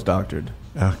realize that was doctored.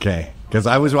 Okay. Because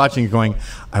I was watching it going,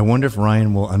 I wonder if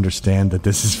Ryan will understand that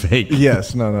this is fake.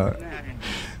 Yes, no.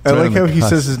 I like how he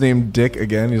says his name Dick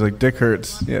again. He's like, Dick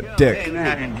Hurts. Yeah, Dick. Hey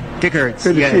man, Dick Hurts.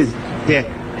 Good to see you. Dick.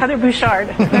 Heather Bouchard.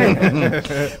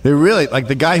 They really, like,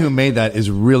 the guy who made that is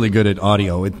really good at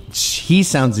audio. He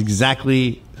sounds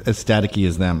exactly as staticky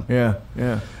as them.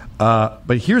 Yeah.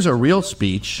 But here's a real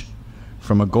speech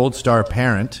from a Gold Star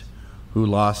parent who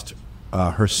lost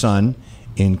her son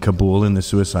in Kabul in the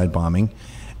suicide bombing.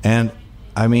 And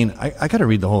I mean, I got to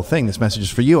read the whole thing. This message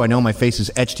is for you. I know my face is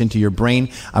etched into your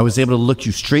brain. I was able to look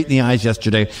you straight in the eyes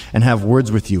yesterday and have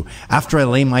words with you. After I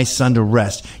lay my son to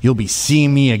rest, you'll be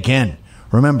seeing me again.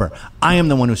 Remember, I am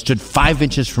the one who stood 5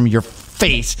 inches from your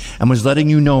face and was letting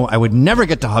you know I would never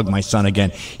get to hug my son again,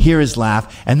 hear his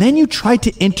laugh, and then you tried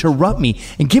to interrupt me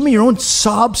and give me your own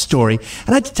sob story, and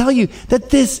I had to tell you that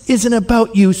this isn't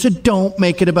about you, so don't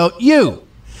make it about you.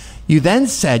 You then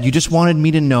said you just wanted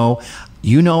me to know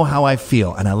you know how I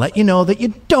feel, and I let you know that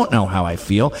you don't know how I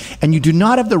feel, and you do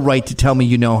not have the right to tell me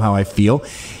you know how I feel.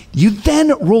 You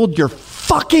then rolled your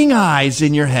fucking eyes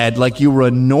in your head like you were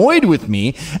annoyed with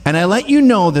me, and I let you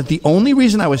know that the only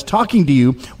reason I was talking to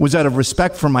you was out of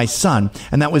respect for my son,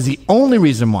 and that was the only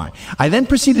reason why. I then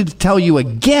proceeded to tell you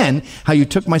again how you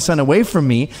took my son away from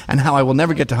me and how I will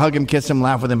never get to hug him, kiss him,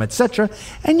 laugh with him, etc.,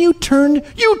 and you turned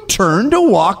to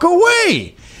walk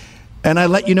away. And I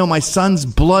let you know my son's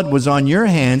blood was on your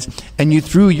hands, and you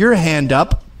threw your hand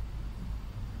up.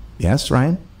 Yes,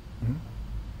 Ryan?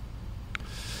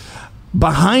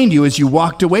 Behind you as you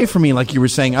walked away from me like you were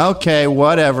saying, okay,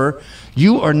 whatever.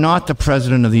 You are not the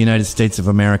president of the United States of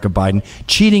America, Biden.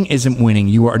 Cheating isn't winning.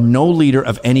 You are no leader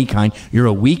of any kind. You're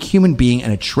a weak human being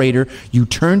and a traitor. You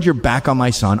turned your back on my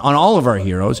son, on all of our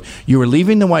heroes. You are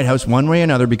leaving the White House one way or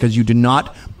another because you do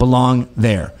not belong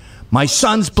there. My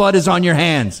son's blood is on your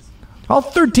hands. All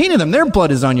 13 of them, their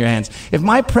blood is on your hands. If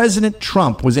my President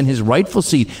Trump was in his rightful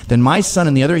seat, then my son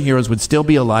and the other heroes would still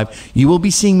be alive. You will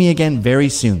be seeing me again very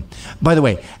soon. By the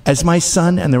way, as my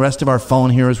son and the rest of our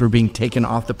fallen heroes were being taken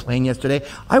off the plane yesterday,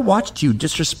 I watched you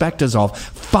disrespect us all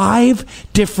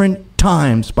 5 different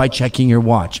times by checking your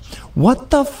watch. What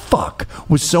the fuck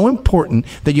was so important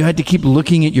that you had to keep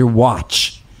looking at your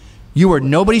watch? You are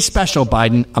nobody special,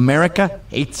 Biden. America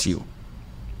hates you.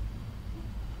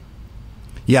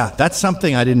 Yeah, that's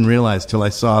something I didn't realize till I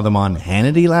saw them on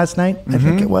Hannity last night, I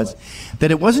think it was,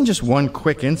 that it wasn't just one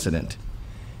quick incident.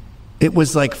 It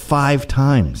was like 5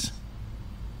 times.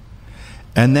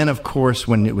 And then, of course,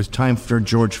 when it was time for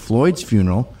George Floyd's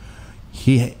funeral,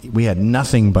 we had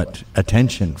nothing but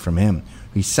attention from him.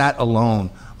 He sat alone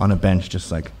on a bench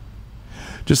just like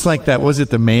that. Was it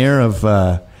the mayor of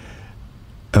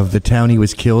the town he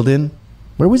was killed in?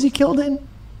 Where was he killed in?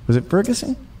 Was it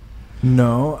Ferguson?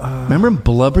 No. Remember him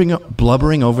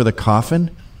blubbering over the coffin?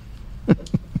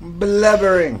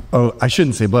 Blubbering. Oh, I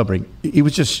shouldn't say blubbering. He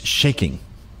was just shaking.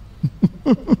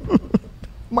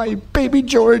 My baby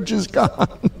George is gone.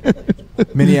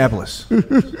 Minneapolis.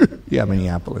 Yeah,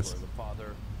 Minneapolis.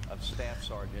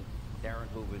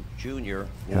 Jr.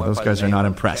 Yeah, those guys are not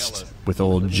impressed with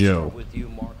old Joe.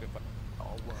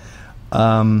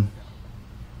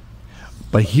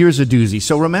 But here's a doozy.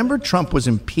 So remember, Trump was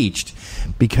impeached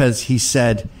because he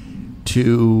said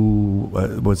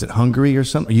to, was it Hungary or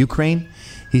something, Ukraine?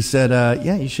 He said,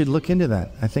 yeah, you should look into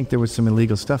that. I think there was some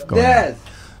illegal stuff going on.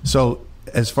 So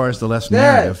as far as the less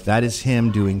narrative, that is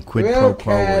him doing quid pro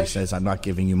quo, where he says, I'm not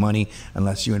giving you money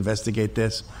unless you investigate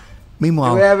this.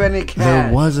 Meanwhile, there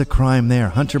was a crime there.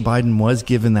 Hunter Biden was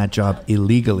given that job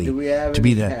illegally to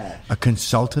be a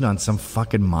consultant on some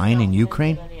fucking mine in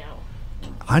Ukraine.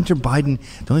 Hunter Biden,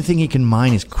 the only thing he can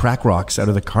mine is crack rocks out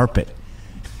of the carpet.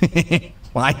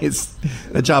 Why is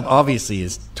the job obviously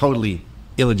is totally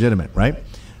illegitimate, right?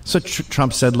 So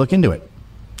Trump said, look into it.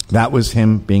 That was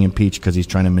him being impeached because he's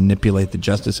trying to manipulate the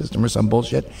justice system or some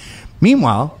bullshit.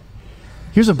 Meanwhile,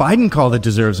 here's a Biden call that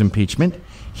deserves impeachment.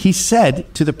 He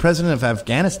said to the president of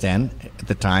Afghanistan at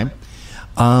the time,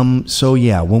 so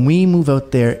yeah, when we move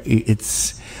out there,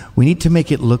 we need to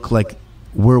make it look like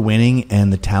we're winning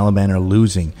and the Taliban are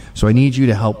losing. So I need you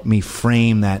to help me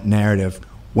frame that narrative,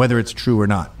 whether it's true or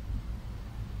not.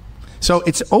 So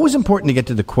it's always important to get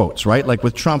to the quotes, right? Like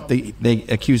with Trump, they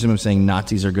accuse him of saying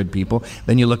Nazis are good people.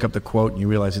 Then you look up the quote and you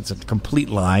realize it's a complete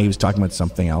lie. He was talking about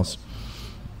something else.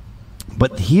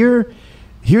 But here's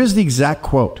the exact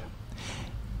quote.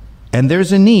 And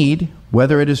there's a need,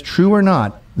 whether it is true or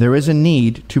not, there is a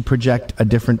need to project a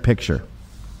different picture.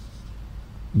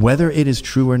 Whether it is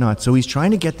true or not. So he's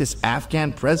trying to get this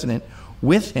Afghan president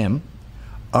with him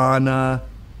on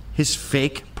his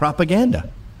fake propaganda,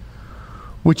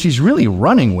 which he's really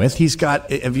running with. He's got,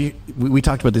 we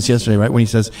talked about this yesterday, right? When he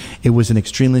says it was an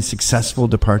extremely successful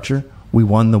departure. We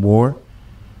won the war.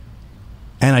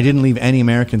 And I didn't leave any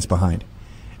Americans behind.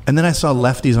 And then I saw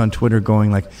lefties on Twitter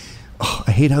going like, oh,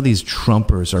 I hate how these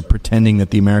Trumpers are pretending that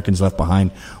the Americans left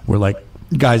behind were like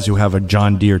guys who have a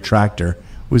John Deere tractor.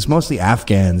 It was mostly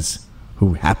Afghans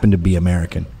who happened to be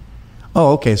American.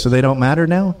 Oh, okay, so they don't matter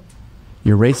now?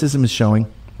 Your racism is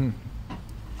showing.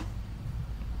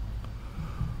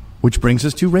 Which brings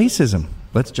us to racism.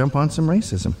 Let's jump on some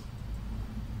racism.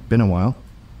 Been a while.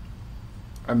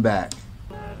 I'm back.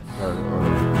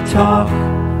 Talk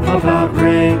about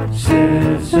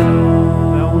racism.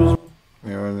 You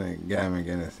know, the Gavin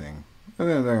McInnes thing. I'm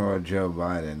going to talk about Joe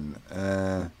Biden.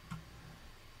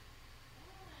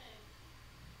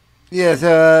 Yeah,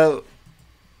 so...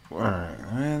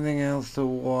 anything else to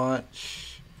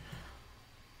watch?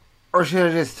 Or should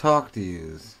I just talk to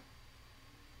you?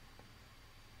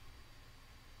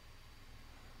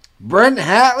 Brent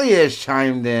Hatley has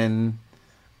chimed in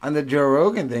on the Joe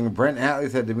Rogan thing. Brent Hatley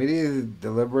said the media's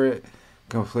deliberate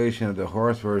conflation of the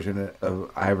horse version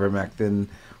of ivermectin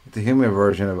with the human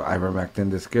version of ivermectin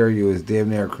to scare you is damn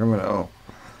near criminal.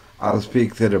 I'll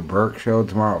speak to the Burke Show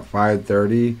tomorrow at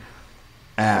 5:30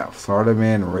 at Florida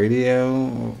Man Radio.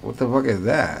 What the fuck is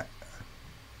that?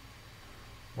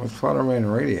 What's Florida Man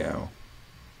Radio?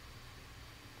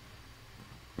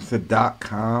 It's a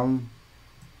 .com.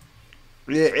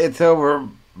 It's over,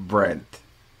 Brent.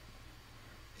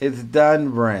 It's done,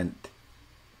 Brent.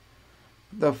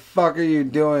 What the fuck are you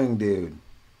doing, dude?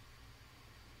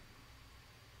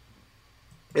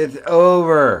 It's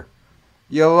over.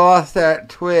 You lost that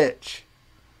Twitch.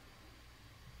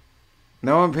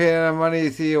 No one paid enough money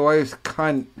to see your wife's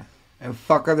cunt and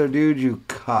fuck other dudes, you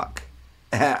cuck.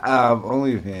 At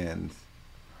OnlyFans.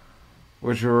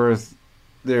 Which was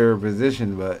their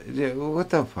position, but what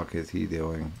the fuck is he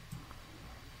doing?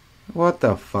 What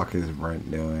the fuck is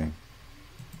Brent doing?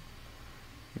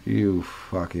 You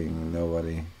fucking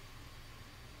nobody.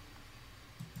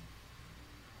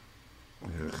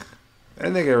 Ugh.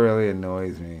 That nigga really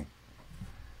annoys me.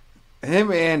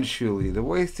 Him and Shuley, the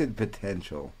wasted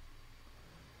potential.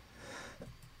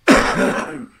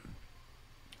 You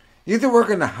used to work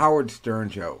in the Howard Stern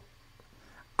show.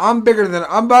 I'm bigger than...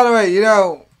 by the way,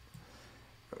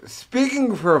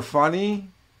 speaking for funny,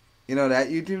 You know, that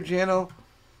YouTube channel?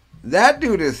 That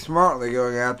dude is smartly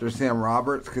going after Sam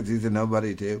Roberts because he's a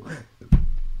nobody too.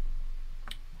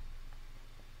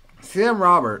 Sam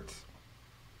Roberts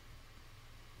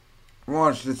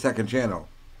launched his second channel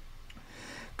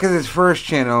because his first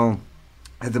channel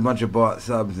has a bunch of bought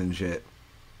subs and shit.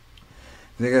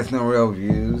 They got no real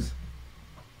views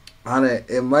on it.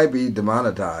 It might be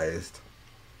demonetized.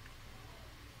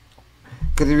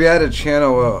 Because if you had a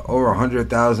channel with over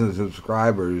 100,000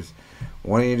 subscribers,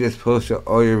 why don't you just post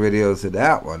all your videos to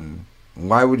that one?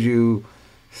 Why would you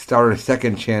start a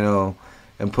second channel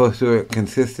and post to it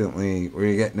consistently where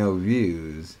you get no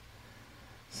views?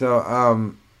 So,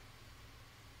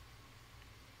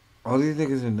 all these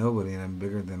niggas are nobody and I'm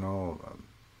bigger than all of them.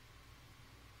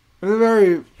 It's a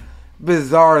very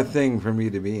bizarre thing for me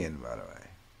to be in, by the way.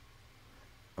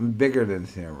 I'm bigger than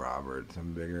Sam Roberts.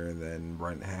 I'm bigger than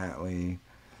Brent Hatley.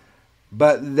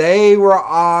 But they were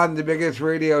on the biggest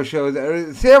radio shows.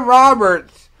 Sam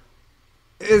Roberts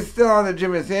is still on the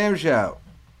Jim and Sam show.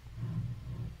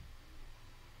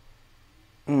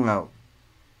 No.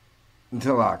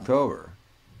 Until October.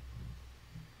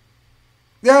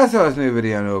 Yeah, I saw his new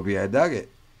video on Opie. I dug it.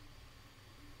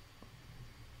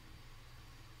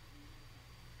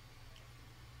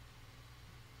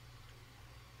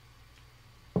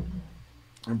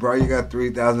 Bro, you got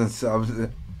 3,000 subs.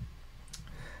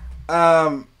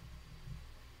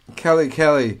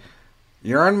 Kelly,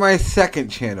 you're on my second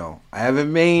channel. I have a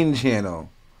main channel,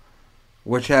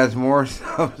 which has more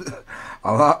subs,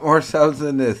 a lot more subs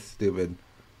than this, stupid.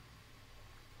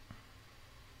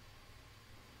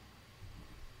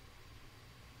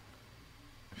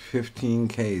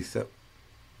 $15K subs,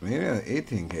 maybe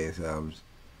 18K subs.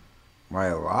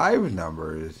 My live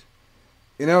numbers.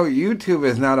 You know, YouTube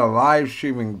is not a live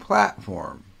streaming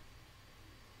platform.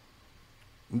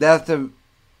 That's the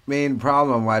main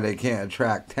problem why they can't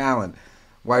attract talent.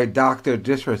 Why Dr.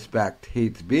 Disrespect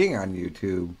hates being on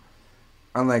YouTube.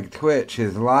 Unlike Twitch,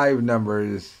 his live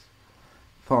numbers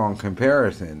fall in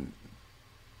comparison.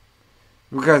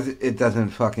 Because it doesn't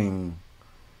fucking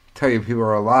tell you people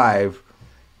are alive.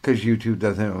 Because YouTube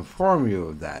doesn't inform you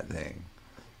of that thing.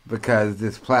 Because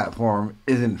this platform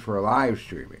isn't for live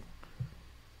streaming.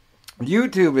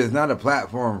 YouTube is not a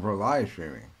platform for live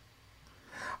streaming.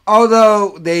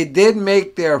 Although they did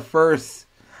make their first,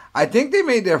 I think they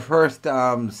made their first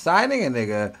signing a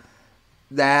nigga.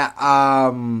 That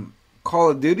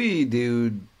Call of Duty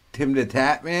dude, Tim the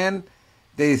Tap Man,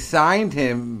 they signed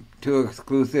him to an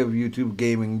exclusive YouTube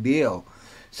gaming deal.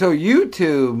 So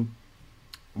YouTube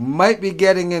might be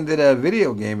getting into the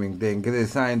video gaming thing because they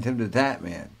signed Tim the Tap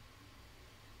Man.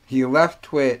 He left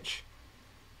Twitch.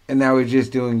 And now he's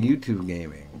just doing YouTube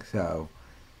gaming. So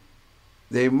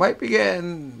they might be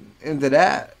getting into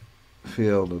that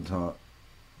field of talk.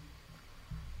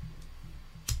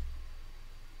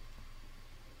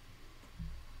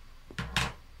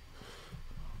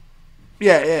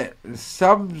 Yeah.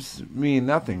 Subs mean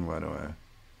nothing, by the way.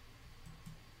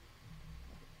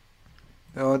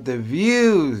 Oh, the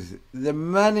views, the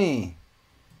money.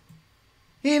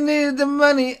 He needed the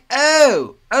money.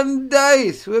 Oh, I'm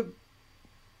Dice.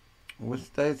 What's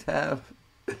Dice have?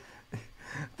 The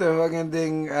fucking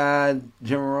thing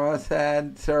Jim Ross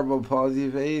had, cerebral palsy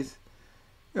face.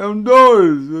 I'm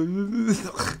Dice.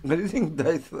 What do you think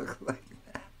Dice looks like?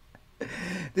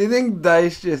 Do you think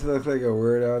Dice just looks like a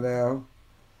weirdo now?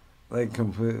 Like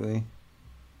completely?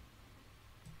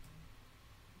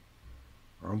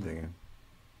 I'm thinking.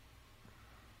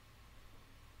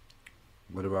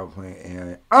 What about playing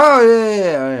AI? Oh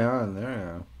yeah, there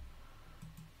you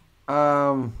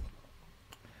go.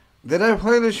 Did I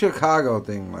play the Chicago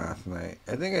thing last night?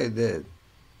 I think I did.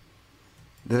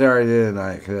 Did I already did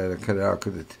tonight? Because I had to cut it out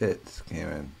because the tits came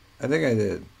in. I think I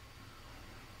did.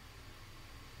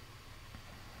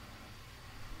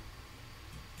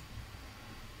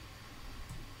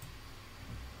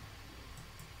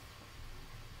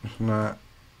 It's not.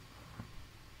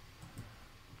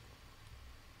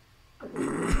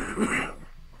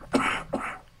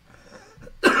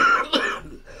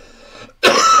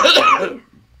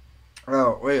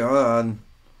 Oh, wait, hold on.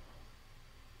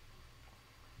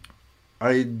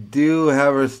 I do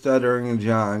have a Stuttering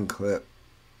John clip.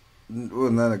 Well,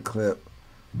 not a clip.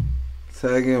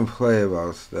 So I can play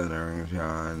about Stuttering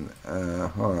John.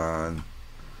 Hold on.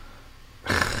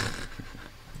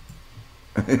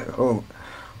 hold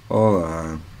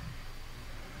on.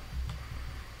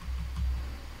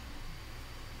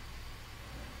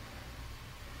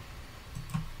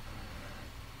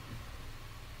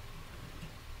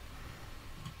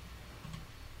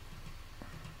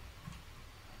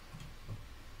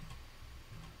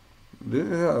 This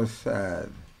is how sad.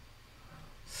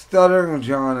 Stuttering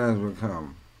John has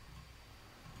become.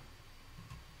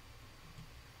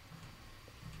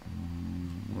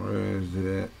 Where is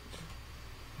it?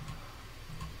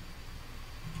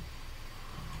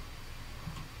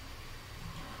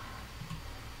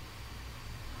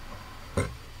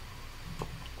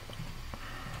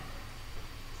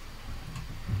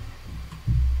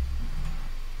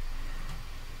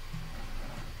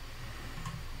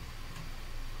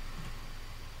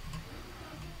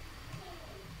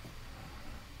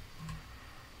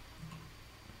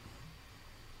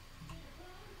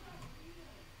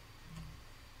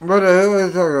 But who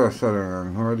is talking about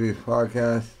stuttering? Who are these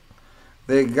podcasts?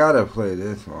 They gotta play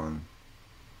this one.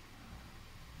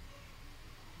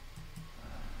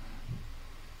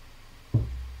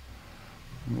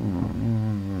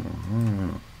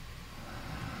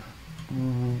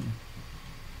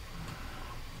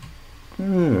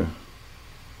 Yeah.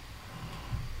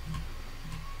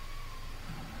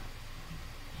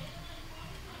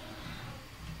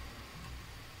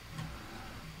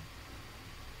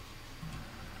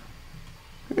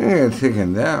 He ain't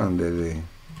taken down, did he?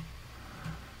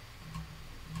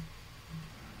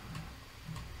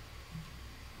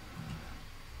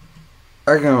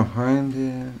 I can find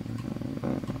it.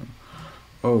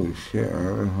 Holy shit, I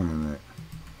can find it.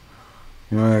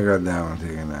 You know, I got that one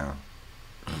taken down.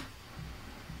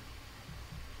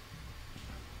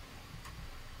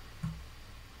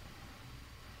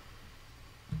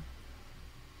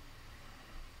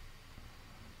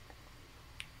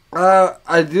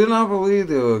 I do not believe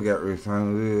they will get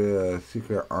re-signed. We'll do a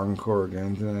secret encore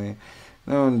again tonight.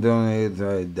 No one donated,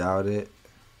 so I doubt it.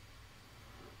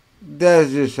 That's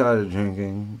just shot of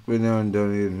drinking, but no one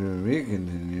donated for me to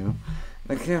continue.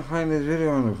 I can't find this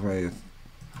video on the place.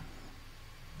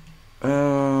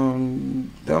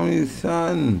 Dummy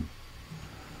son.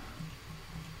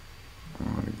 Oh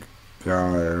my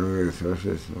god, I really searched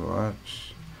this to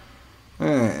watch.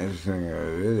 Interesting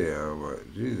video,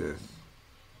 but Jesus.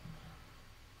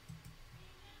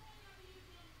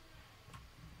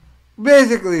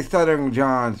 Basically, Stuttering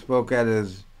John spoke at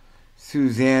his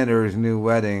Suzander's new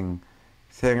wedding,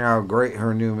 saying how great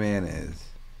her new man is.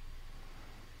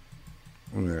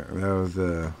 Yeah, that was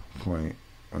the point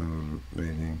I was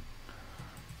making.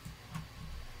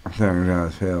 Stuttering John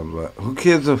has failed, but who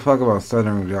gives a fuck about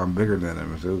Stuttering John bigger than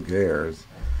him, so who cares?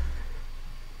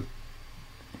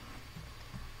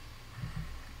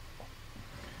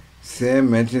 Sam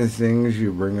mentions things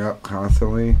you bring up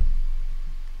constantly.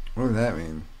 What does that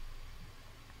mean?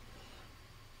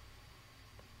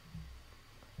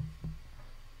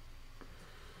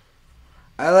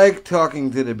 I like talking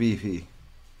to the beefy.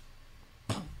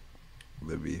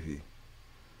 The beefy.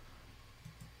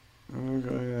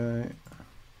 Okay.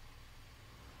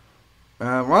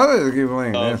 Why do they keep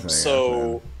playing this?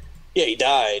 So, yeah, he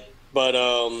died. But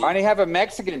why don't you have a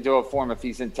Mexican do it for him if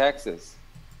he's in Texas?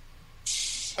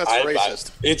 That's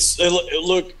racist.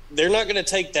 Look, they're not going to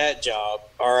take that job.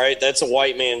 All right, that's a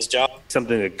white man's job.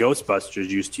 Something that Ghostbusters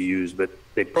used to use, but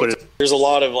they put it. There's a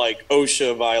lot of like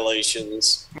OSHA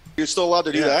violations. You're still allowed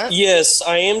to do that? Yes,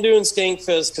 I am doing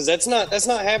Skankfest because that's not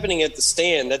happening at the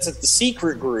stand. That's at the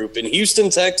Secret Group in Houston,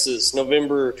 Texas,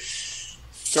 November.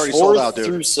 It's already sold out, dude.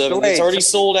 Through 7th. It's already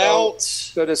sold out.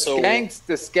 So the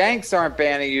skanks aren't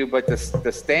banning you, but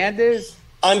the stand is.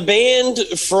 I'm banned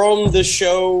from the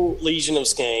show Legion of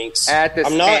Skanks. At the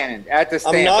stand,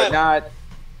 but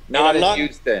not in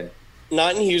Houston.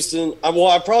 Not in Houston. I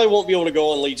probably won't be able to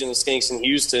go on Legion of Skanks in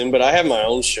Houston, but I have my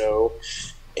own show.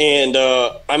 And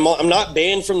I'm not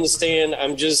banned from the stand.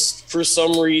 I'm just, for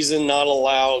some reason, not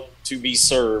allowed to be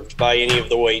served by any of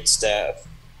the wait staff.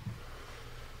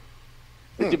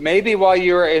 Maybe while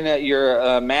you were in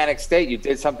your manic state, you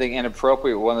did something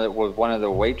inappropriate with one of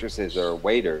the waitresses or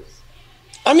waiters.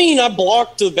 I mean, I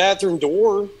blocked the bathroom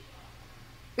door.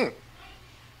 And,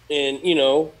 you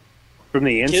know. From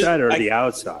the inside or the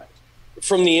outside?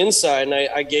 From the inside, and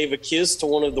I gave a kiss to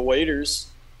one of the waiters.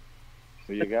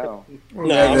 There you go.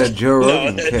 That Joe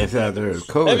Rogan kiss out there is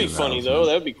cool. That'd be funny, though.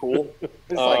 That'd be cool.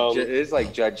 It's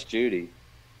like Judge Judy.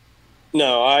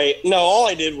 No, all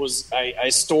I did was I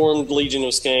stormed Legion of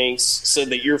Skanks, said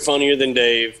that you're funnier than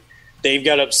Dave. Dave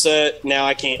got upset. Now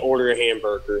I can't order a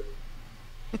hamburger.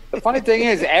 The funny thing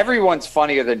is, everyone's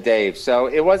funnier than Dave. So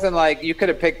it wasn't like you could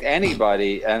have picked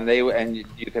anybody, and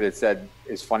you could have said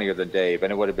is funnier than Dave,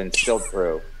 and it would have been still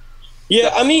true.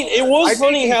 Yeah, I mean, it was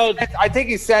funny how I think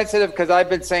he's sensitive because I've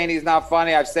been saying he's not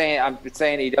funny. I'm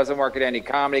saying he doesn't work at any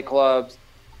comedy clubs.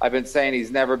 I've been saying he's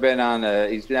never been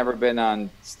on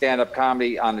stand-up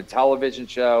comedy on the television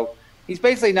show. He's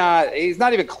basically not. He's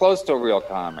not even close to a real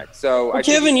comic. So,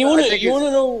 Kevin, you want to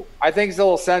know? I think he's a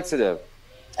little sensitive.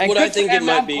 And what I think it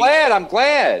might be. I'm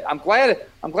glad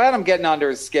I'm getting under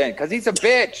his skin because he's a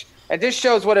bitch. And this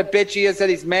shows what a bitch he is, that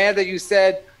he's mad that you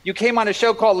said you came on a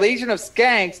show called Legion of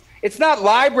Skanks. It's not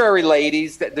Library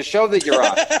Ladies, the show that you're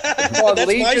on. It's called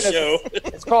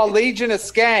It's called Legion of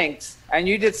Skanks, and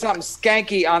you did something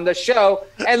skanky on the show.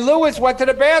 And Lewis went to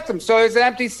the bathroom, so there's an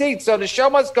empty seat. So the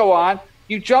show must go on.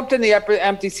 You jumped in the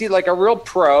empty seat like a real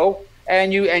pro,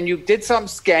 and you did something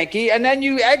skanky, and then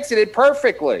you exited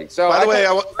perfectly. So by the way,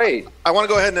 I want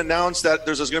to go ahead and announce that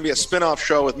there's going to be a spin-off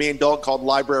show with me and Dalton called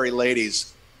Library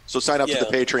Ladies. So sign up to the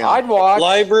Patreon. I'd watch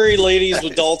Library Ladies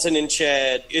with Dalton and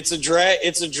Chad. It's a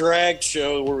drag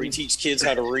show where we teach kids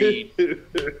how to read.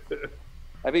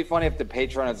 That'd be funny if the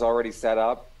Patreon is already set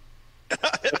up.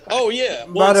 Oh yeah.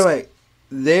 By the way,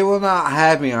 they will not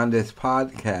have me on this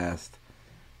podcast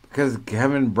because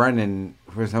Brennan,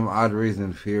 for some odd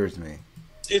reason, fears me.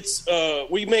 It's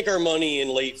we make our money in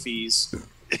late fees.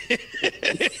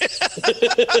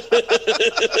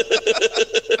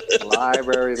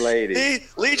 Library Lady.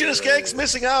 Legion of Skanks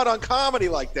missing out on comedy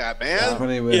like that, man.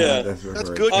 That's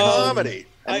good comedy.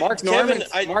 And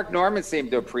Mark Norman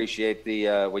seemed to appreciate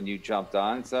the when you jumped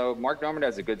on. So Mark Norman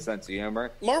has a good sense of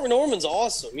humor. Mark Norman's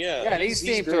awesome, yeah. Yeah, and he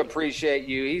seemed to appreciate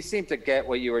you. He seemed to get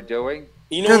what you were doing.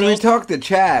 Because we talk to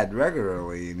Chad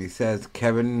regularly, and he says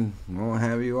Kevin won't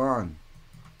have you on.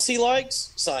 He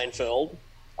likes Seinfeld.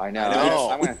 I know.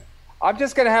 I'm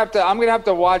gonna have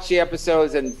to watch the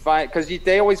episodes and find, because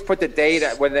they always put the date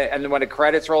when the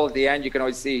credits roll at the end, you can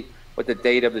always see what the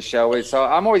date of the show is. So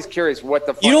I'm always curious what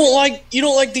the fuck. You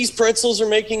don't like these pretzels are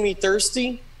making me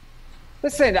thirsty?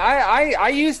 Listen, I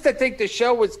used to think the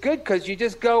show was good because you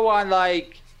just go on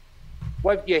like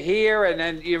what you hear and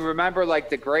then you remember like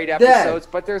the great episodes.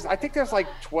 But I think there's like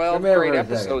 12 great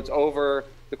episodes over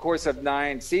the course of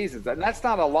 9 seasons, and that's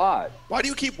not a lot. Why do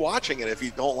you keep watching it if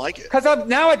you don't like it? Because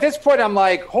now at this point I'm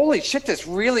like, holy shit, this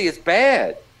really is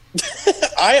bad.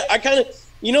 I kind of,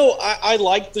 I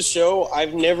like the show.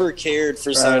 I've never cared for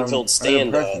Seinfeld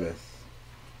stand-up.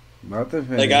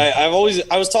 Like I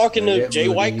was talking to Jay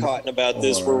Whitecotton about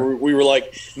this, where we were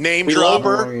like name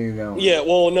dropper. Yeah,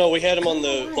 well, no, we had him on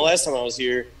the last time I was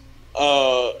here. We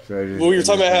were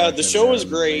talking about how the show is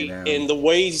great, and the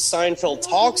way Seinfeld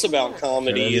talks about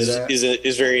comedy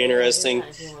is very interesting,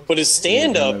 but his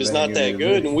stand-up is not that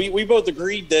good. And we both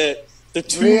agreed that the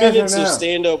 2 minutes of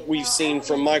stand-up we've seen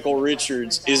from Michael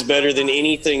Richards is better than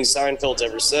anything Seinfeld's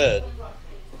ever said.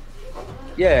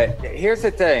 Yeah, here's the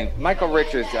thing. Michael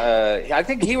Richards, I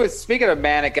think he was, speaking of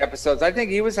manic episodes, I think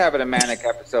he was having a manic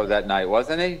episode that night,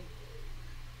 wasn't he?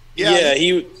 Yeah,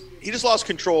 he just lost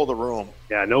control of the room.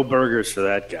 Yeah, no burgers for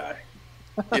that guy.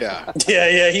 Yeah.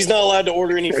 Yeah, he's not allowed to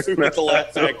order any food at the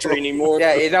Laugh Factory anymore.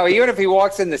 Yeah, even if he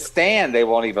walks in the stand, they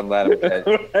won't even let him.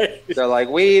 Right. They're like,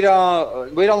 we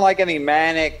don't like any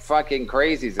manic fucking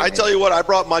crazies. I tell you what, I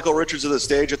brought Michael Richards to the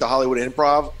stage at the Hollywood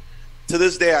Improv. To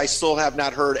this day, I still have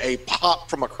not heard a pop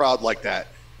from a crowd like that.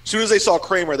 As soon as they saw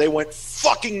Kramer, they went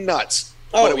fucking nuts.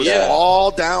 But it was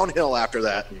all downhill after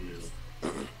that.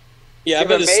 Yeah,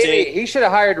 but maybe he should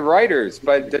have hired writers.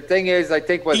 But the thing is, I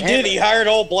think he did. He hired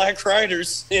all black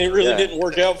writers, and it really didn't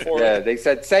work out for him. Yeah, they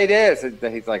said, say this. And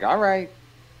he's like, all right.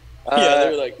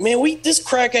 They were like, man, this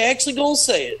cracker actually going to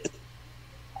say it.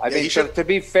 I mean, to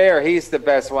be fair, he's the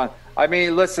best one. I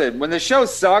mean, listen, when the show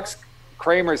sucks,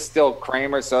 Kramer's still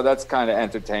Kramer, so that's kind of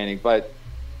entertaining. But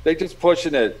they're just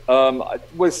pushing it.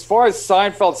 As far as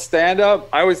Seinfeld stand-up,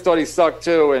 I always thought he sucked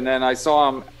too. And then I saw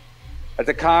him at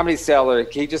the Comedy Cellar.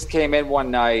 He just came in one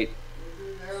night.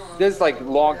 This is like a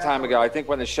long time ago. I think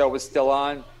when the show was still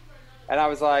on. And I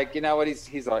was like, you know what?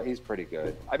 He's pretty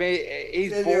good. I mean,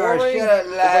 he's boring. But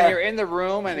when you're in the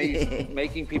room and he's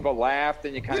making people laugh,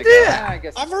 then you kind of go, I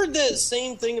guess. I've heard that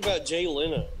same thing about Jay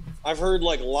Leno. I've heard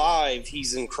like live,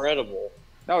 he's incredible.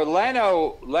 No,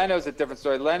 Leno's a different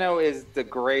story. Leno is the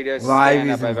greatest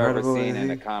stand-up I've ever seen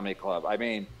in a comedy club. I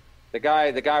mean, the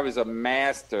guy was a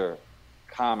master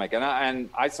comic, and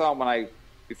I saw him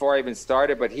before I even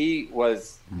started, but he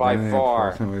was by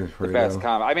far the best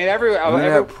comic. I mean, every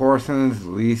person's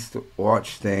least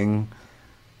watched thing,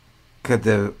 because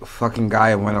the fucking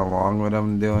guy went along with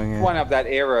him doing it. One of that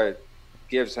era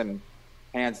gives him.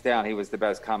 Hands down, he was the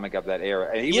best comic of that era.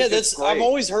 And he was just great. I've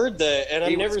always heard that, and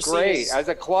I've never seen great. As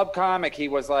a club comic, he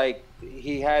was like,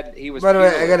 he was. By the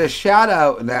way, I got a shout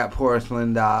out in that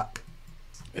porcelain doc.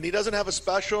 And he doesn't have a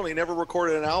special, and he never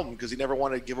recorded an album because he never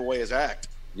wanted to give away his act.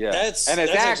 Yeah, and his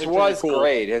act was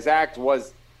great. His act.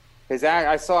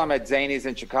 I saw him at Zany's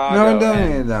in Chicago.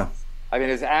 No, though. I mean,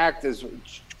 his act is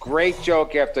great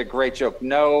joke after great joke.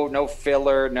 No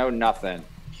filler, no nothing.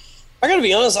 I gotta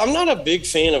be honest, I'm not a big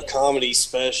fan of comedy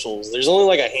specials. There's only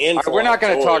like a handful. We're not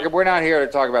going to talk. We're not here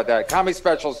to talk about that. Comedy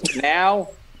specials now.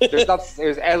 There's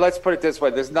nothing. Let's put it this way: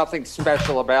 there's nothing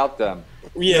special about them.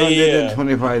 Yeah.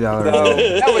 $25.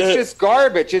 No, it's just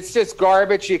garbage. It's just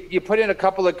garbage. You put in a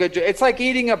couple of good. It's like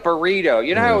eating a burrito.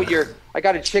 You know how I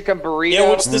got a chicken burrito.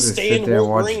 Yeah, which the stand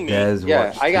won't bring me.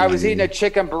 Yeah, I was eating a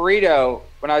chicken burrito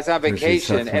when I was on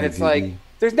vacation, and it's like.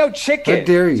 There's no chicken. How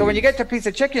dare you? So when you get to a piece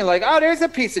of chicken, you're like, oh, there's a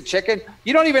piece of chicken.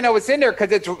 You don't even know what's in there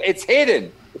because it's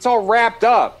hidden. It's all wrapped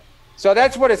up. So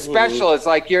that's what a special is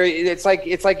like. It's like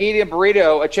eating a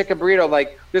burrito, a chicken burrito.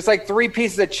 Like there's like 3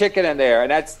 pieces of chicken in there,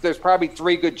 and there's probably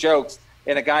 3 good jokes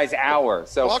in a guy's hour.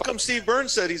 So how come Steve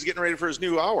Burns said he's getting ready for his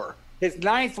new hour? His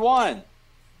 9th one.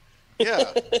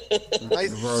 Yeah,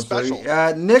 nice special.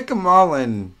 Nick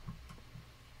Mullen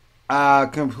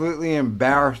completely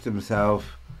embarrassed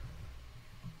himself.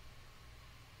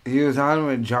 He was on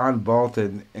with John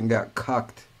Bolton and got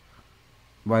cucked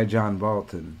by John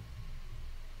Bolton.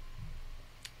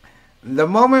 The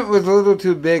moment was a little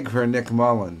too big for Nick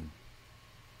Mullen,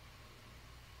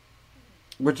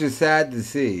 which is sad to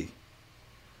see.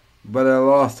 But I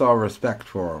lost all respect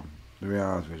for him, to be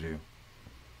honest with you.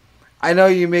 I know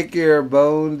you make your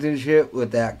bones and shit with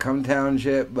that Come Town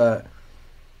shit, but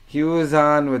he was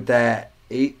on with that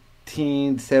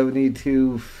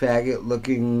 1872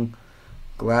 faggot-looking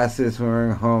glasses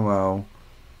wearing homo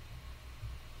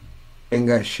and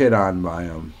got shit on by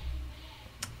him.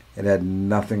 It had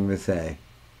nothing to say.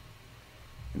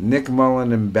 Nick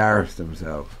Mullen embarrassed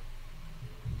himself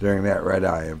during that red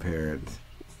eye appearance.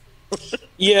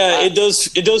 Yeah, it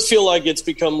does feel like it's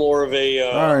become more of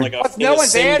a like a. No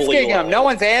one's asking him. No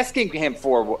one's asking him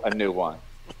for a new one.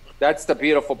 That's the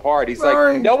beautiful part. He's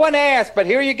like, no one asked, but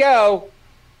here you go.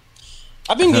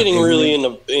 I've been getting really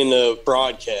into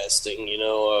broadcasting. You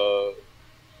know,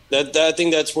 that I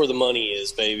think that's where the money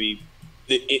is, baby.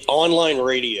 Online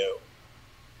radio,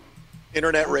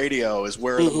 internet radio is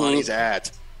where the money's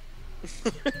at.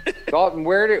 Dalton,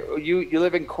 where do you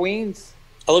live in Queens?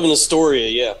 I live in Astoria.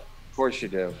 Yeah, of course you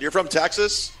do. You're from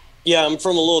Texas? Yeah, I'm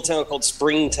from a little town called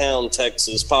Springtown,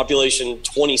 Texas. Population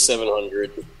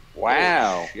 2,700.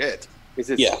 Wow. Shit. Is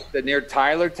it near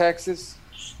Tyler, Texas?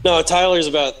 No, Tyler's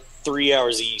about 3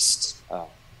 hours east. Oh,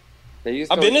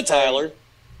 I've been to Tyler.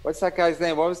 What's that guy's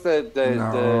name? What was the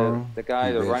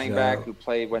guy, the running back who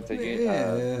went to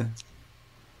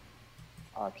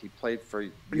he played for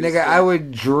Houston. Nigga, I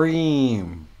would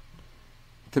dream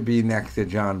to be next to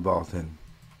John Bolton.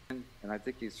 And I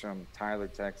think he's from Tyler,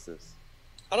 Texas.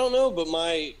 I don't know, but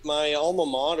my alma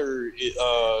mater.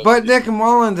 But Nick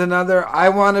Mullen's another. I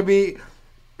want to be.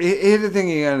 Here's the thing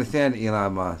you understand,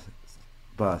 Elon Musk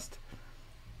bust.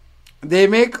 They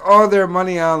make all their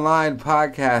money online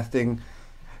podcasting,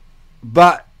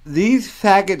 but these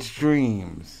faggot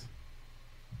streams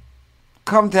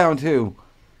come down to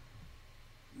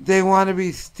they want to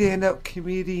be stand-up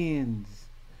comedians.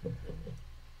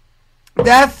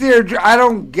 That's their. I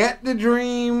don't get the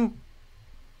dream.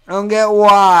 I don't get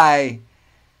why.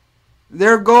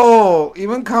 Their goal,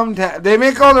 even they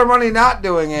make all their money not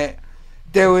doing it.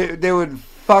 They would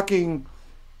fucking,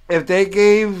 if they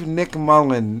gave Nick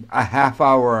Mullen a half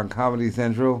hour on Comedy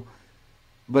Central,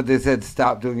 but they said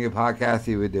stop doing your podcast,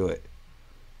 he would do it.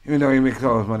 Even though he makes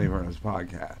all his money from his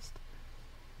podcast.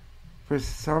 For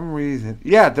some reason.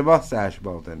 Yeah, the mustache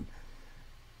Bolton.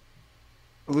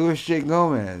 Louis J.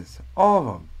 Gomez. All of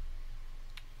them.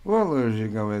 Well, Louis J.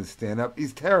 Gomez stand up.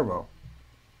 He's terrible.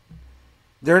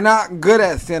 They're not good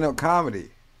at stand-up comedy.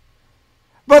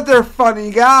 But they're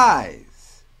funny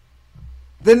guys.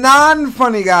 The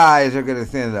non-funny guys are good at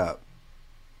stand-up.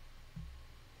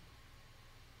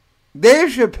 Dave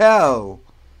Chappelle,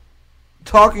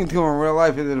 talking to him in real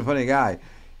life, isn't a funny guy.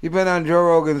 He's been on Joe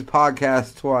Rogan's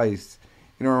podcast twice.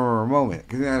 You don't remember a moment.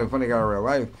 Because he's not a funny guy in real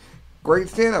life. Great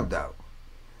stand-up, though.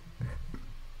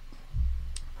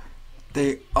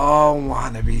 They all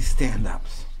want to be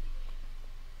stand-ups.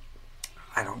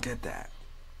 I don't get that.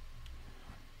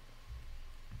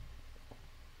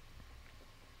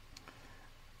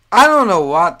 I don't know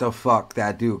what the fuck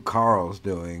that dude Carl's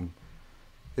doing.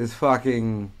 His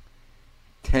fucking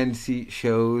 10-seat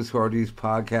shows where these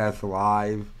podcasts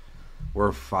live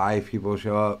where 5 people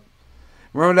show up.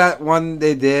 Remember that one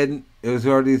they did? It was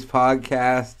where these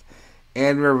podcasts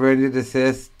and Revenge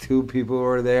Assist. 2 people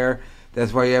were there.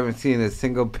 That's why you haven't seen a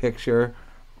single picture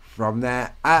from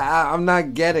that. I'm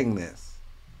not getting this.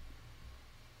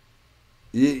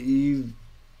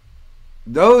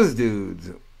 Those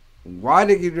dudes, why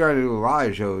they keep trying to do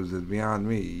live shows is beyond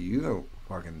me. You don't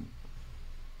fucking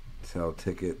sell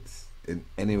tickets in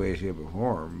any way, shape, or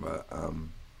form. But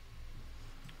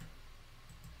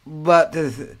But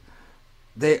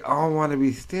they all want to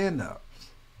be stand-ups.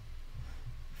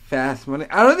 Fast money.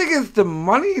 I don't think it's the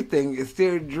money thing. It's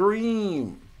their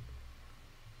dream.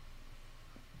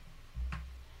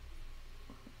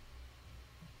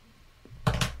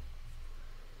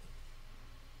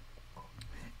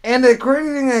 And the crazy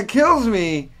thing that kills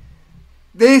me,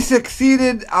 they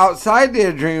succeeded outside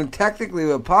their dream, technically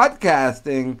with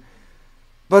podcasting,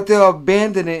 but they'll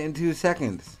abandon it in 2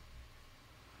 seconds.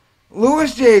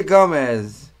 Louis J.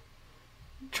 Gomez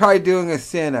tried doing a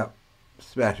stand-up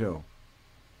special.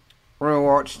 We're going to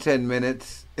watch 10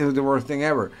 minutes. It was the worst thing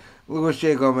ever. Louis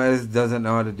J. Gomez doesn't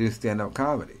know how to do stand-up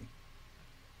comedy.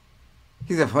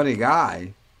 He's a funny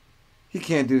guy. He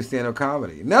can't do stand-up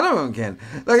comedy. None of them can.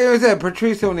 Like I said,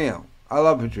 Patrice O'Neal. I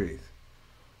love Patrice.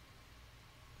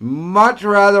 Much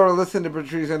rather listen to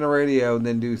Patrice on the radio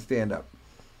than do stand-up.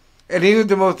 And he was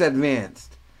the most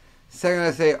advanced. Second,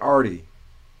 I say Artie.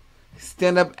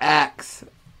 Stand-up acts.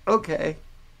 Okay.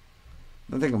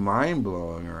 Nothing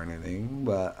mind-blowing or anything,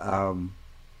 but,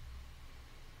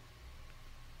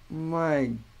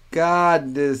 my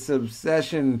God, this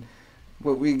obsession,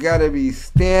 but we gotta be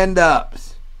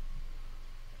stand-ups.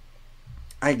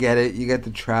 I get it. You get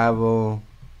to travel.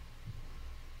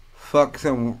 Fuck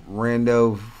some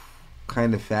rando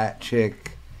kind of fat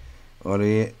chick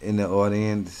in the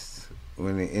audience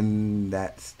when they're in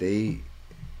that state.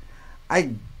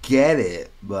 I get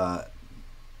it, but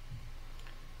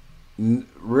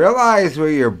realize where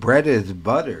your bread is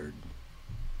buttered.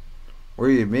 Where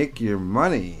you make your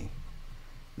money.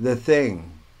 The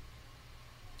thing.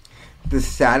 The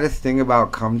saddest thing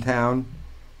about Cumtown,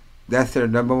 that's their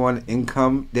number one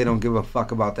income. They don't give a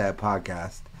fuck about that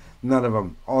podcast. None of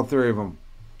them. All three of them.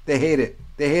 They hate it.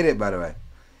 They hate it, by the way.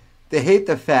 They hate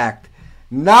the fact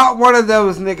not one of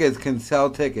those niggas can sell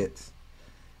tickets.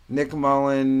 Nick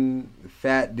Mullen,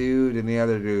 fat dude, and the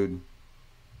other dude.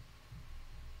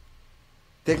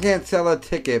 They can't sell a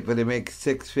ticket, but they make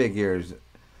 6 figures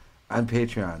on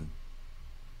Patreon.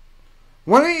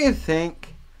 What do you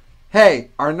think? Hey,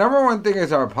 our number one thing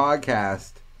is our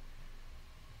podcast.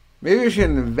 Maybe we should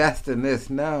invest in this.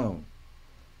 No.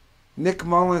 Nick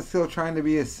Mullen's still trying to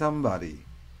be a somebody.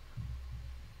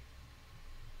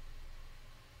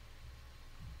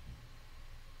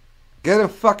 Get a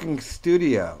fucking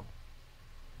studio.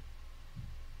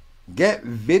 Get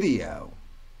video.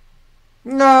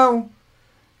 No.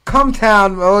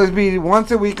 Cumtown will always be once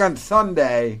a week on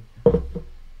Sunday.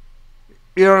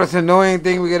 You know, this annoying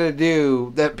thing we gotta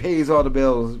do that pays all the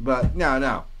bills. But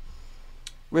no.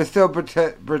 We're still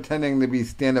pretending to be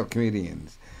stand-up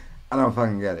comedians. I don't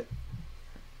fucking get it.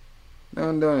 No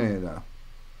one doing it though.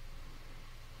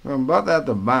 I'm about to have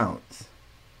to bounce.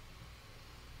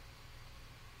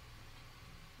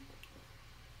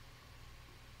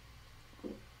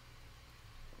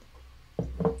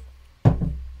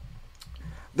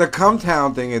 The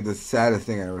Cumtown thing is the saddest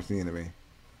thing I've ever seen to me.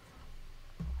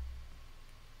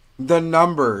 The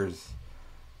numbers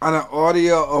on an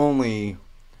audio only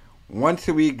once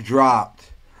a week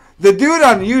dropped. The dude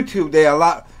on YouTube,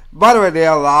 by the way, they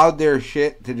allowed their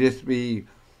shit to just be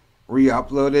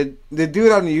re-uploaded. The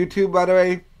dude on YouTube, by the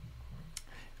way,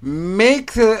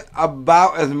 makes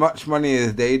about as much money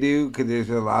as they do because they're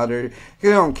so louder. They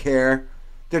don't care.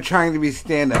 They're trying to be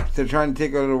stand-ups. They're trying to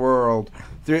take over the world.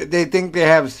 They think they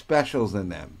have specials in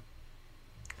them.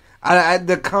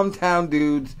 The Cumtown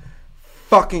dudes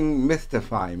fucking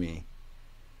mystify me.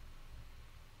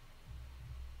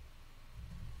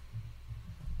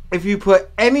 If you put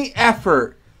any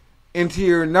effort into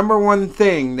your number one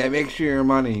thing that makes you your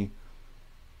money,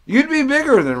 you'd be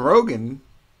bigger than Rogan.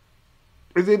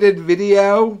 If they did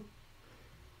video,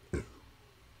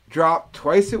 drop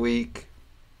twice a week,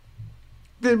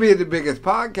 they'd be the biggest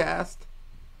podcast.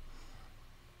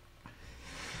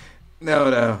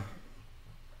 No.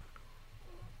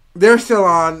 They're still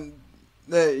on.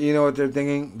 You know what they're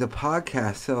thinking? The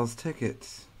podcast sells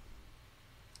tickets.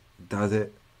 Does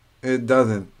it? It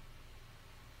doesn't.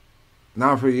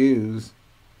 Not for yous.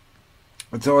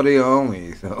 It's audio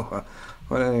only, so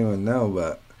I don't even know,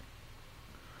 but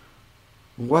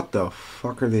what the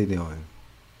fuck are they doing?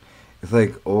 It's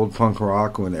like old punk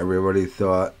rock when everybody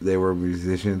thought they were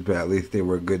musicians, but at least they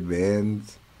were good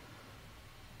bands.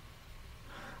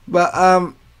 But,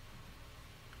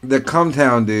 the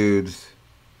Cumtown dudes,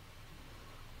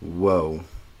 whoa.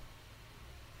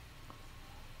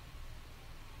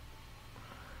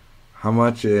 How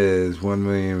much is 1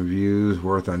 million views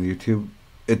worth on YouTube?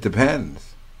 It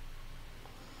depends.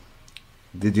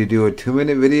 Did you do a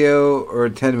 2-minute video or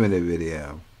a 10-minute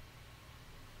video?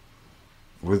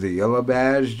 Was it yellow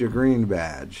badged or green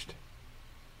badged?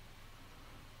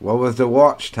 What was the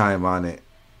watch time on it?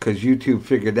 Because YouTube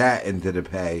figured that into the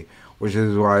pay, which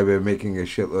is why they're making a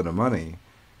shitload of money.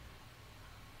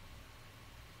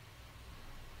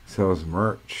 Sells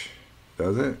merch.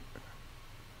 Does it?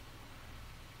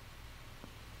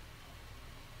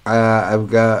 I've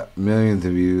got millions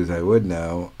of views. I would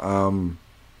know.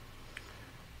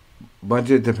 Bunch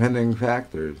of depending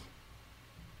factors.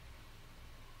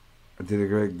 I did a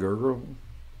great gurgle.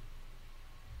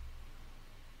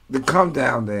 The come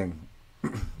down thing.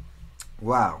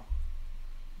 Wow.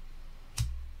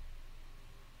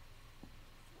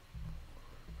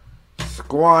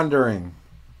 Squandering.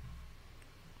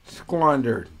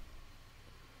 Squandered.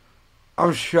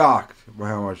 I'm shocked by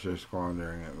how much they're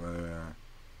squandering it.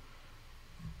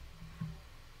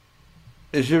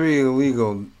 It should be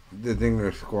illegal, the thing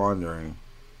they're squandering.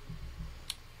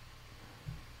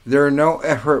 There Are No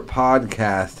Effort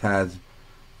podcast has...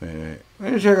 Wait.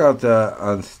 Let me check out the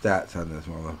stats on this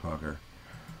motherfucker.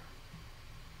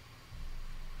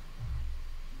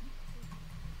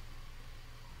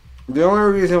 The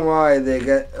only reason why they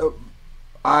get...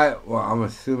 I'm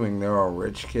assuming they're all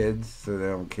rich kids, so they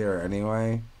don't care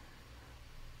anyway.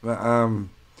 But,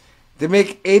 they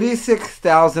make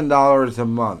 $86,000 a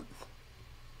month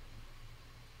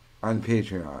on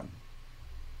Patreon.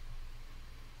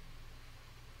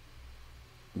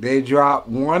 They drop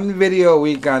one video a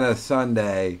week on a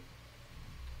Sunday,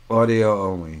 audio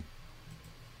only.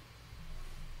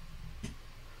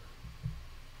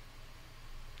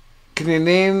 Can you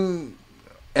name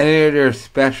any of their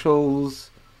specials?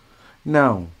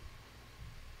 No.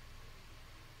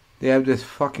 They have this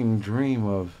fucking dream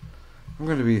of, I'm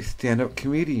going to be a stand-up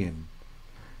comedian.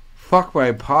 Fuck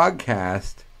my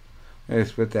podcast. I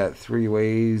split that 3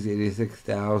 ways,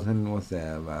 86,000. What's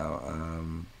that about?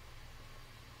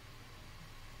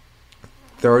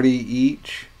 30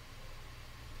 each.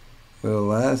 A little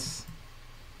less.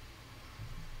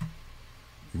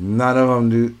 None of them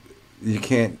do. You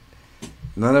can't.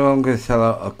 None of them can sell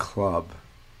out a club.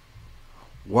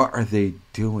 What are they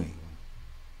doing?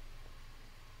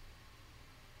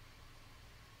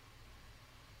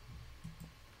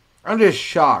 I'm just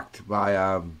shocked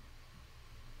by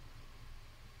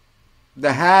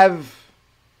they have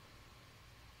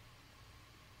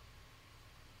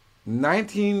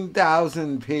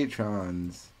 19,000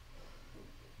 patrons.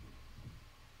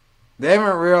 They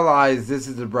haven't realized this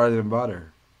is the bread and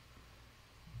butter.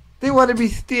 They want to be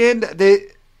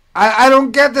I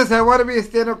don't get this. I want to be a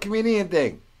stand-up comedian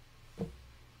thing.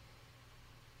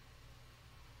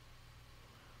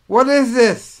 What is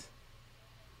this?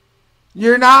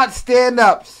 You're not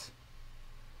stand-ups.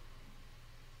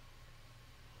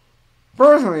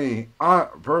 Personally, I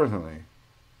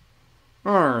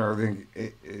don't think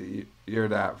you're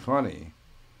that funny.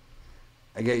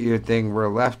 I get your thing. We're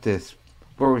leftists,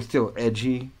 but we're still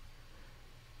edgy.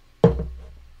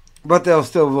 But they'll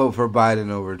still vote for Biden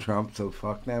over Trump, so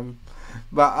fuck them.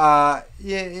 But,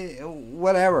 yeah,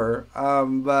 whatever.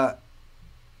 But,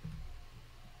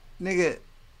 nigga,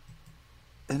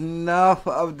 enough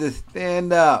of the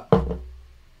stand-up.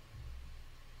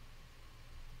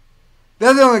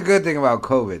 That's the only good thing about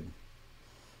COVID.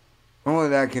 Only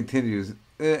that continues.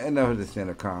 Enough of the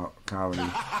stand-up comedy.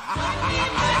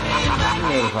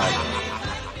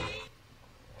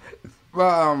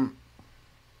 But,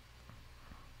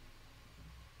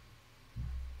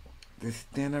 the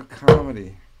stand-up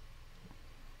comedy.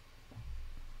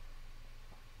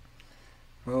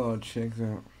 Oh, check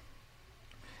that out.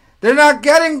 They're not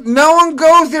getting... No one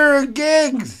goes there to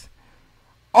gigs.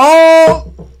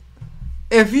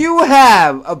 If you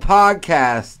have a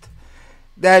podcast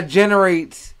that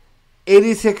generates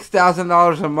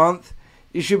 $86,000 a month,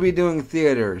 you should be doing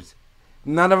theaters.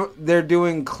 They're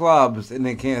doing clubs and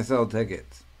they can't sell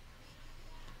tickets.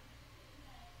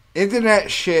 Internet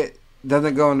shit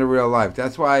doesn't go into real life.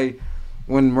 That's why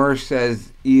when Mersh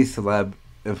says E-celeb,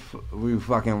 if we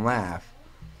fucking laugh,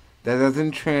 that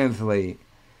doesn't translate.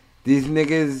 These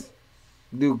niggas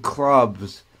do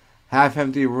clubs,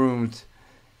 half-empty rooms,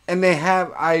 and they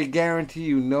have, I guarantee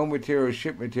you, no material,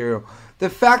 shit material. The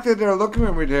fact that they're looking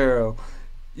for material,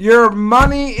 your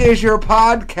money is your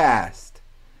podcast.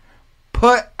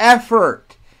 Put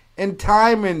effort and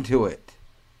time into it.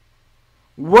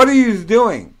 What are you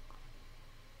doing?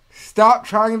 Stop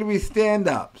trying to be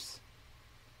stand-ups.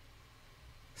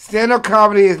 Stand-up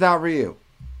comedy is not for you.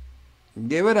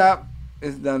 Give it up.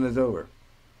 It's done. It's over.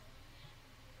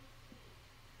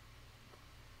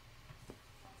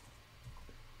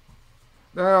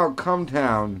 They're all come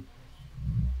town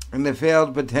and the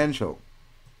failed potential.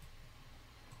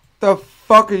 What the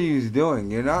fuck are you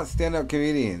doing? You're not stand-up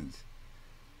comedians.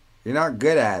 You're not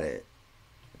good at it.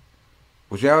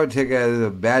 which I would take as a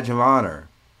badge of honor.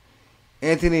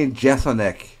 Anthony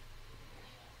Jeselnik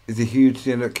is a huge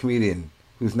stand-up comedian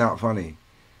who's not funny.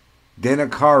 Dana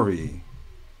Carvey.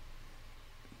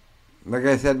 Like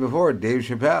I said before, Dave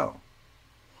Chappelle.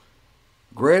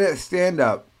 Great at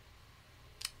stand-up.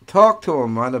 Talk to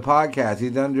him on the podcast.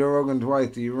 He's done Joe Rogan twice.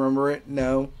 Do you remember it?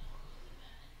 No.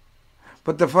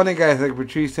 But the funny guys like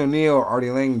Patrice O'Neal, Artie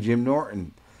Lang, Jim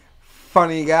Norton.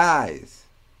 Funny guys.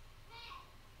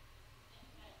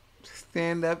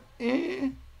 Stand-up.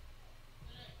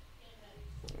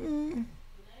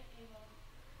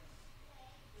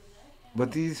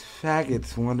 But these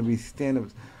faggots want to be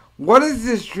stand-ups. What is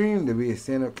this dream to be a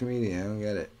stand-up comedian? I don't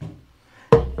get it.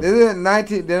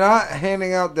 They're not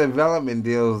handing out development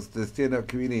deals to stand-up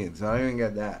comedians, so I don't even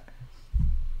get that.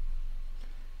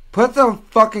 Put some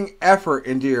fucking effort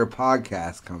into your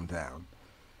podcast, Come Down.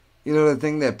 You know, the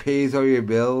thing that pays all your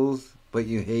bills, but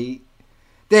you hate?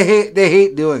 They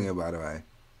hate doing it, by the way.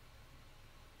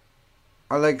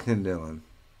 I like Tim Dillon.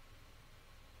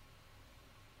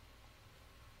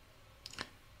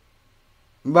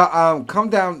 But Come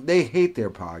Down, they hate their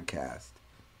podcast.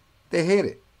 They hate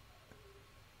it.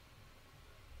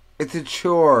 It's a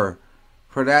chore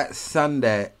for that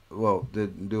Sunday. Well, to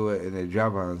do it in a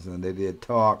job on Sunday. They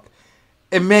talk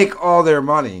and make all their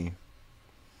money.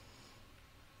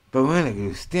 But we're going to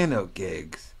do stand-up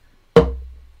gigs.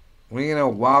 We're going to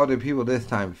wow the people this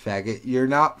time, faggot. You're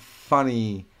not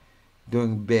funny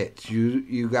doing bits.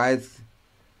 You guys...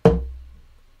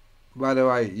 By the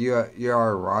way, you're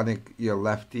ironic. You're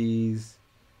lefties.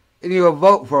 And you'll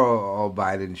vote for all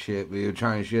Biden shit, but you're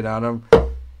trying to shit on them.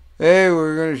 Hey,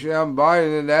 we're going to shit on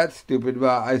Biden, and that's stupid,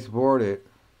 but I support it.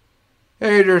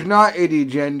 Hey, there's not 80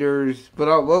 genders, but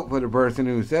I'll vote for the person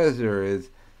who says there is.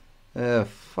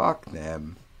 Fuck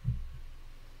them.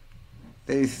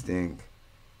 They stink.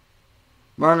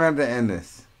 I'm going to have to end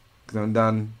this, because I'm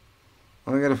done.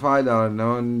 I only got a $5.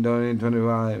 No one donated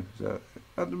 $25, so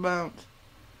that's the bounce.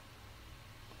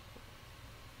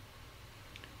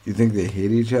 You think they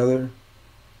hate each other?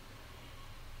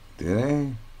 Do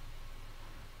they?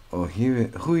 Oh,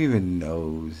 who even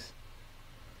knows?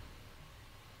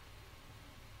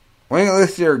 Why don't you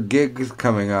list your gigs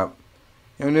coming up?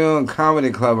 I'm doing a comedy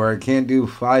club where I can't do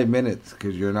 5 minutes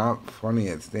because you're not funny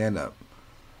at stand-up.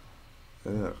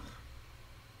 Ugh.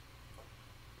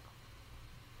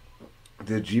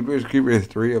 Did Jeepers Creepers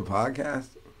 3 a podcast?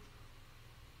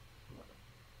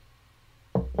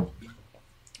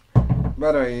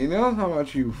 By the way, you know how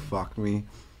much you fucked me?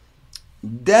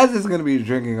 Dez is going to be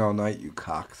drinking all night, you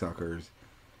cocksuckers.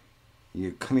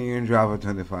 You couldn't even drop a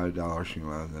 $25 stream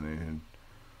on anything.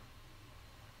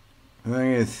 I'm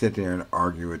going to sit there and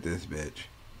argue with this bitch.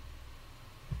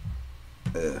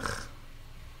 Ugh.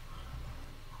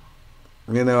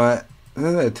 You know what?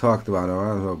 Since I talked about it, I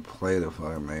might as well play the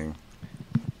fucking thing.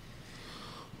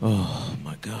 Oh,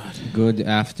 my God. Good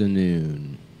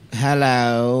afternoon.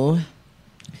 Hello.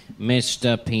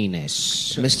 Mr.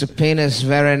 Penis. Mr. Penis,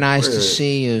 very nice to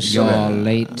see you so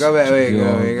late. Go back, wait, you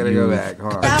gotta go back.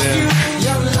 Hold on.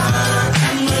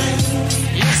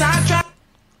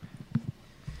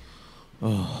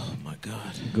 Oh, my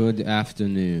God. Good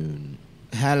afternoon.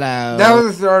 Hello. That was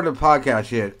the start of the podcast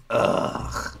shit.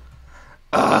 Ugh.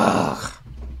 I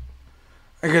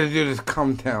gotta do this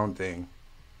Come Down thing.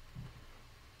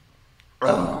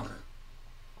 Ugh.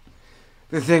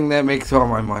 The thing that makes all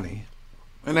my money.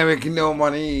 And I make no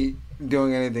money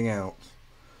doing anything else.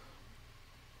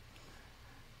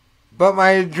 But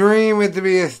my dream is to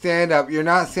be a stand-up. You're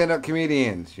not stand-up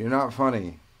comedians. You're not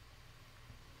funny.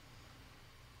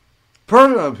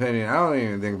 Personal opinion, I don't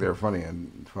even think they're funny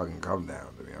and fucking Come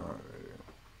Down, to be honest with you.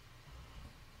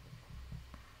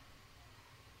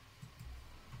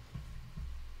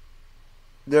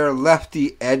 They're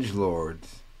lefty edgelords.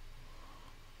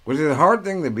 Which is a hard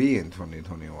thing to be in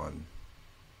 2021.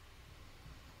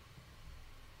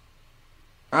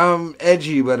 I'm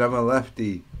edgy, but I'm a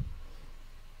lefty.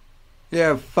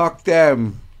 Yeah, fuck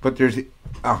them. But there's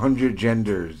 100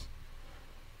 genders.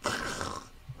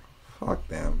 Fuck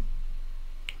them.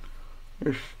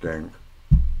 They stink.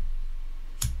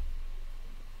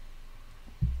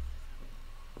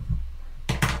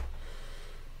 I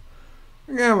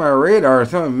got my radar.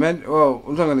 Someone meant, well,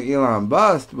 I'm talking to Elon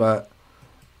Musk, but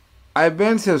I've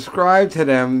been subscribed to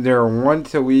them. Their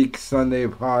once a week Sunday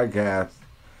podcast.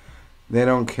 They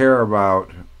don't care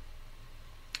about.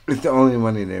 It's the only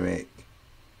money they make.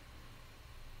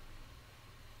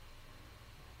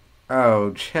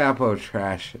 Oh, Chapo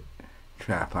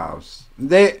Trap House.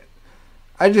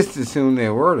 I just assumed they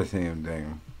were the same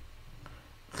thing.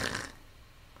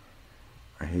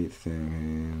 I hate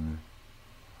saying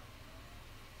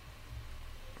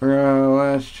For our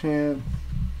last chance.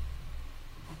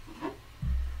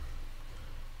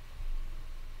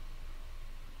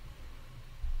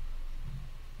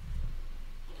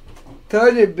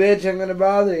 Told you, bitch, I'm gonna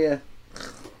bother you.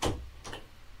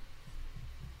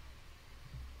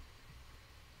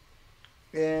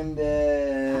 And,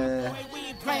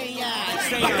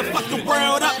 Fuck the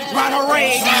world up, Ronald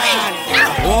Reagan.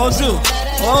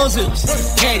 Oh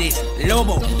Zeus, Hades,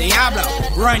 Lobo, Diablo,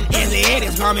 run in the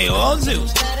Hades, call me Oh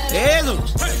Zeus,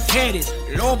 Jesus, Hades,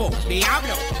 Lobo,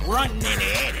 Diablo, run in the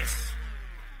Hades.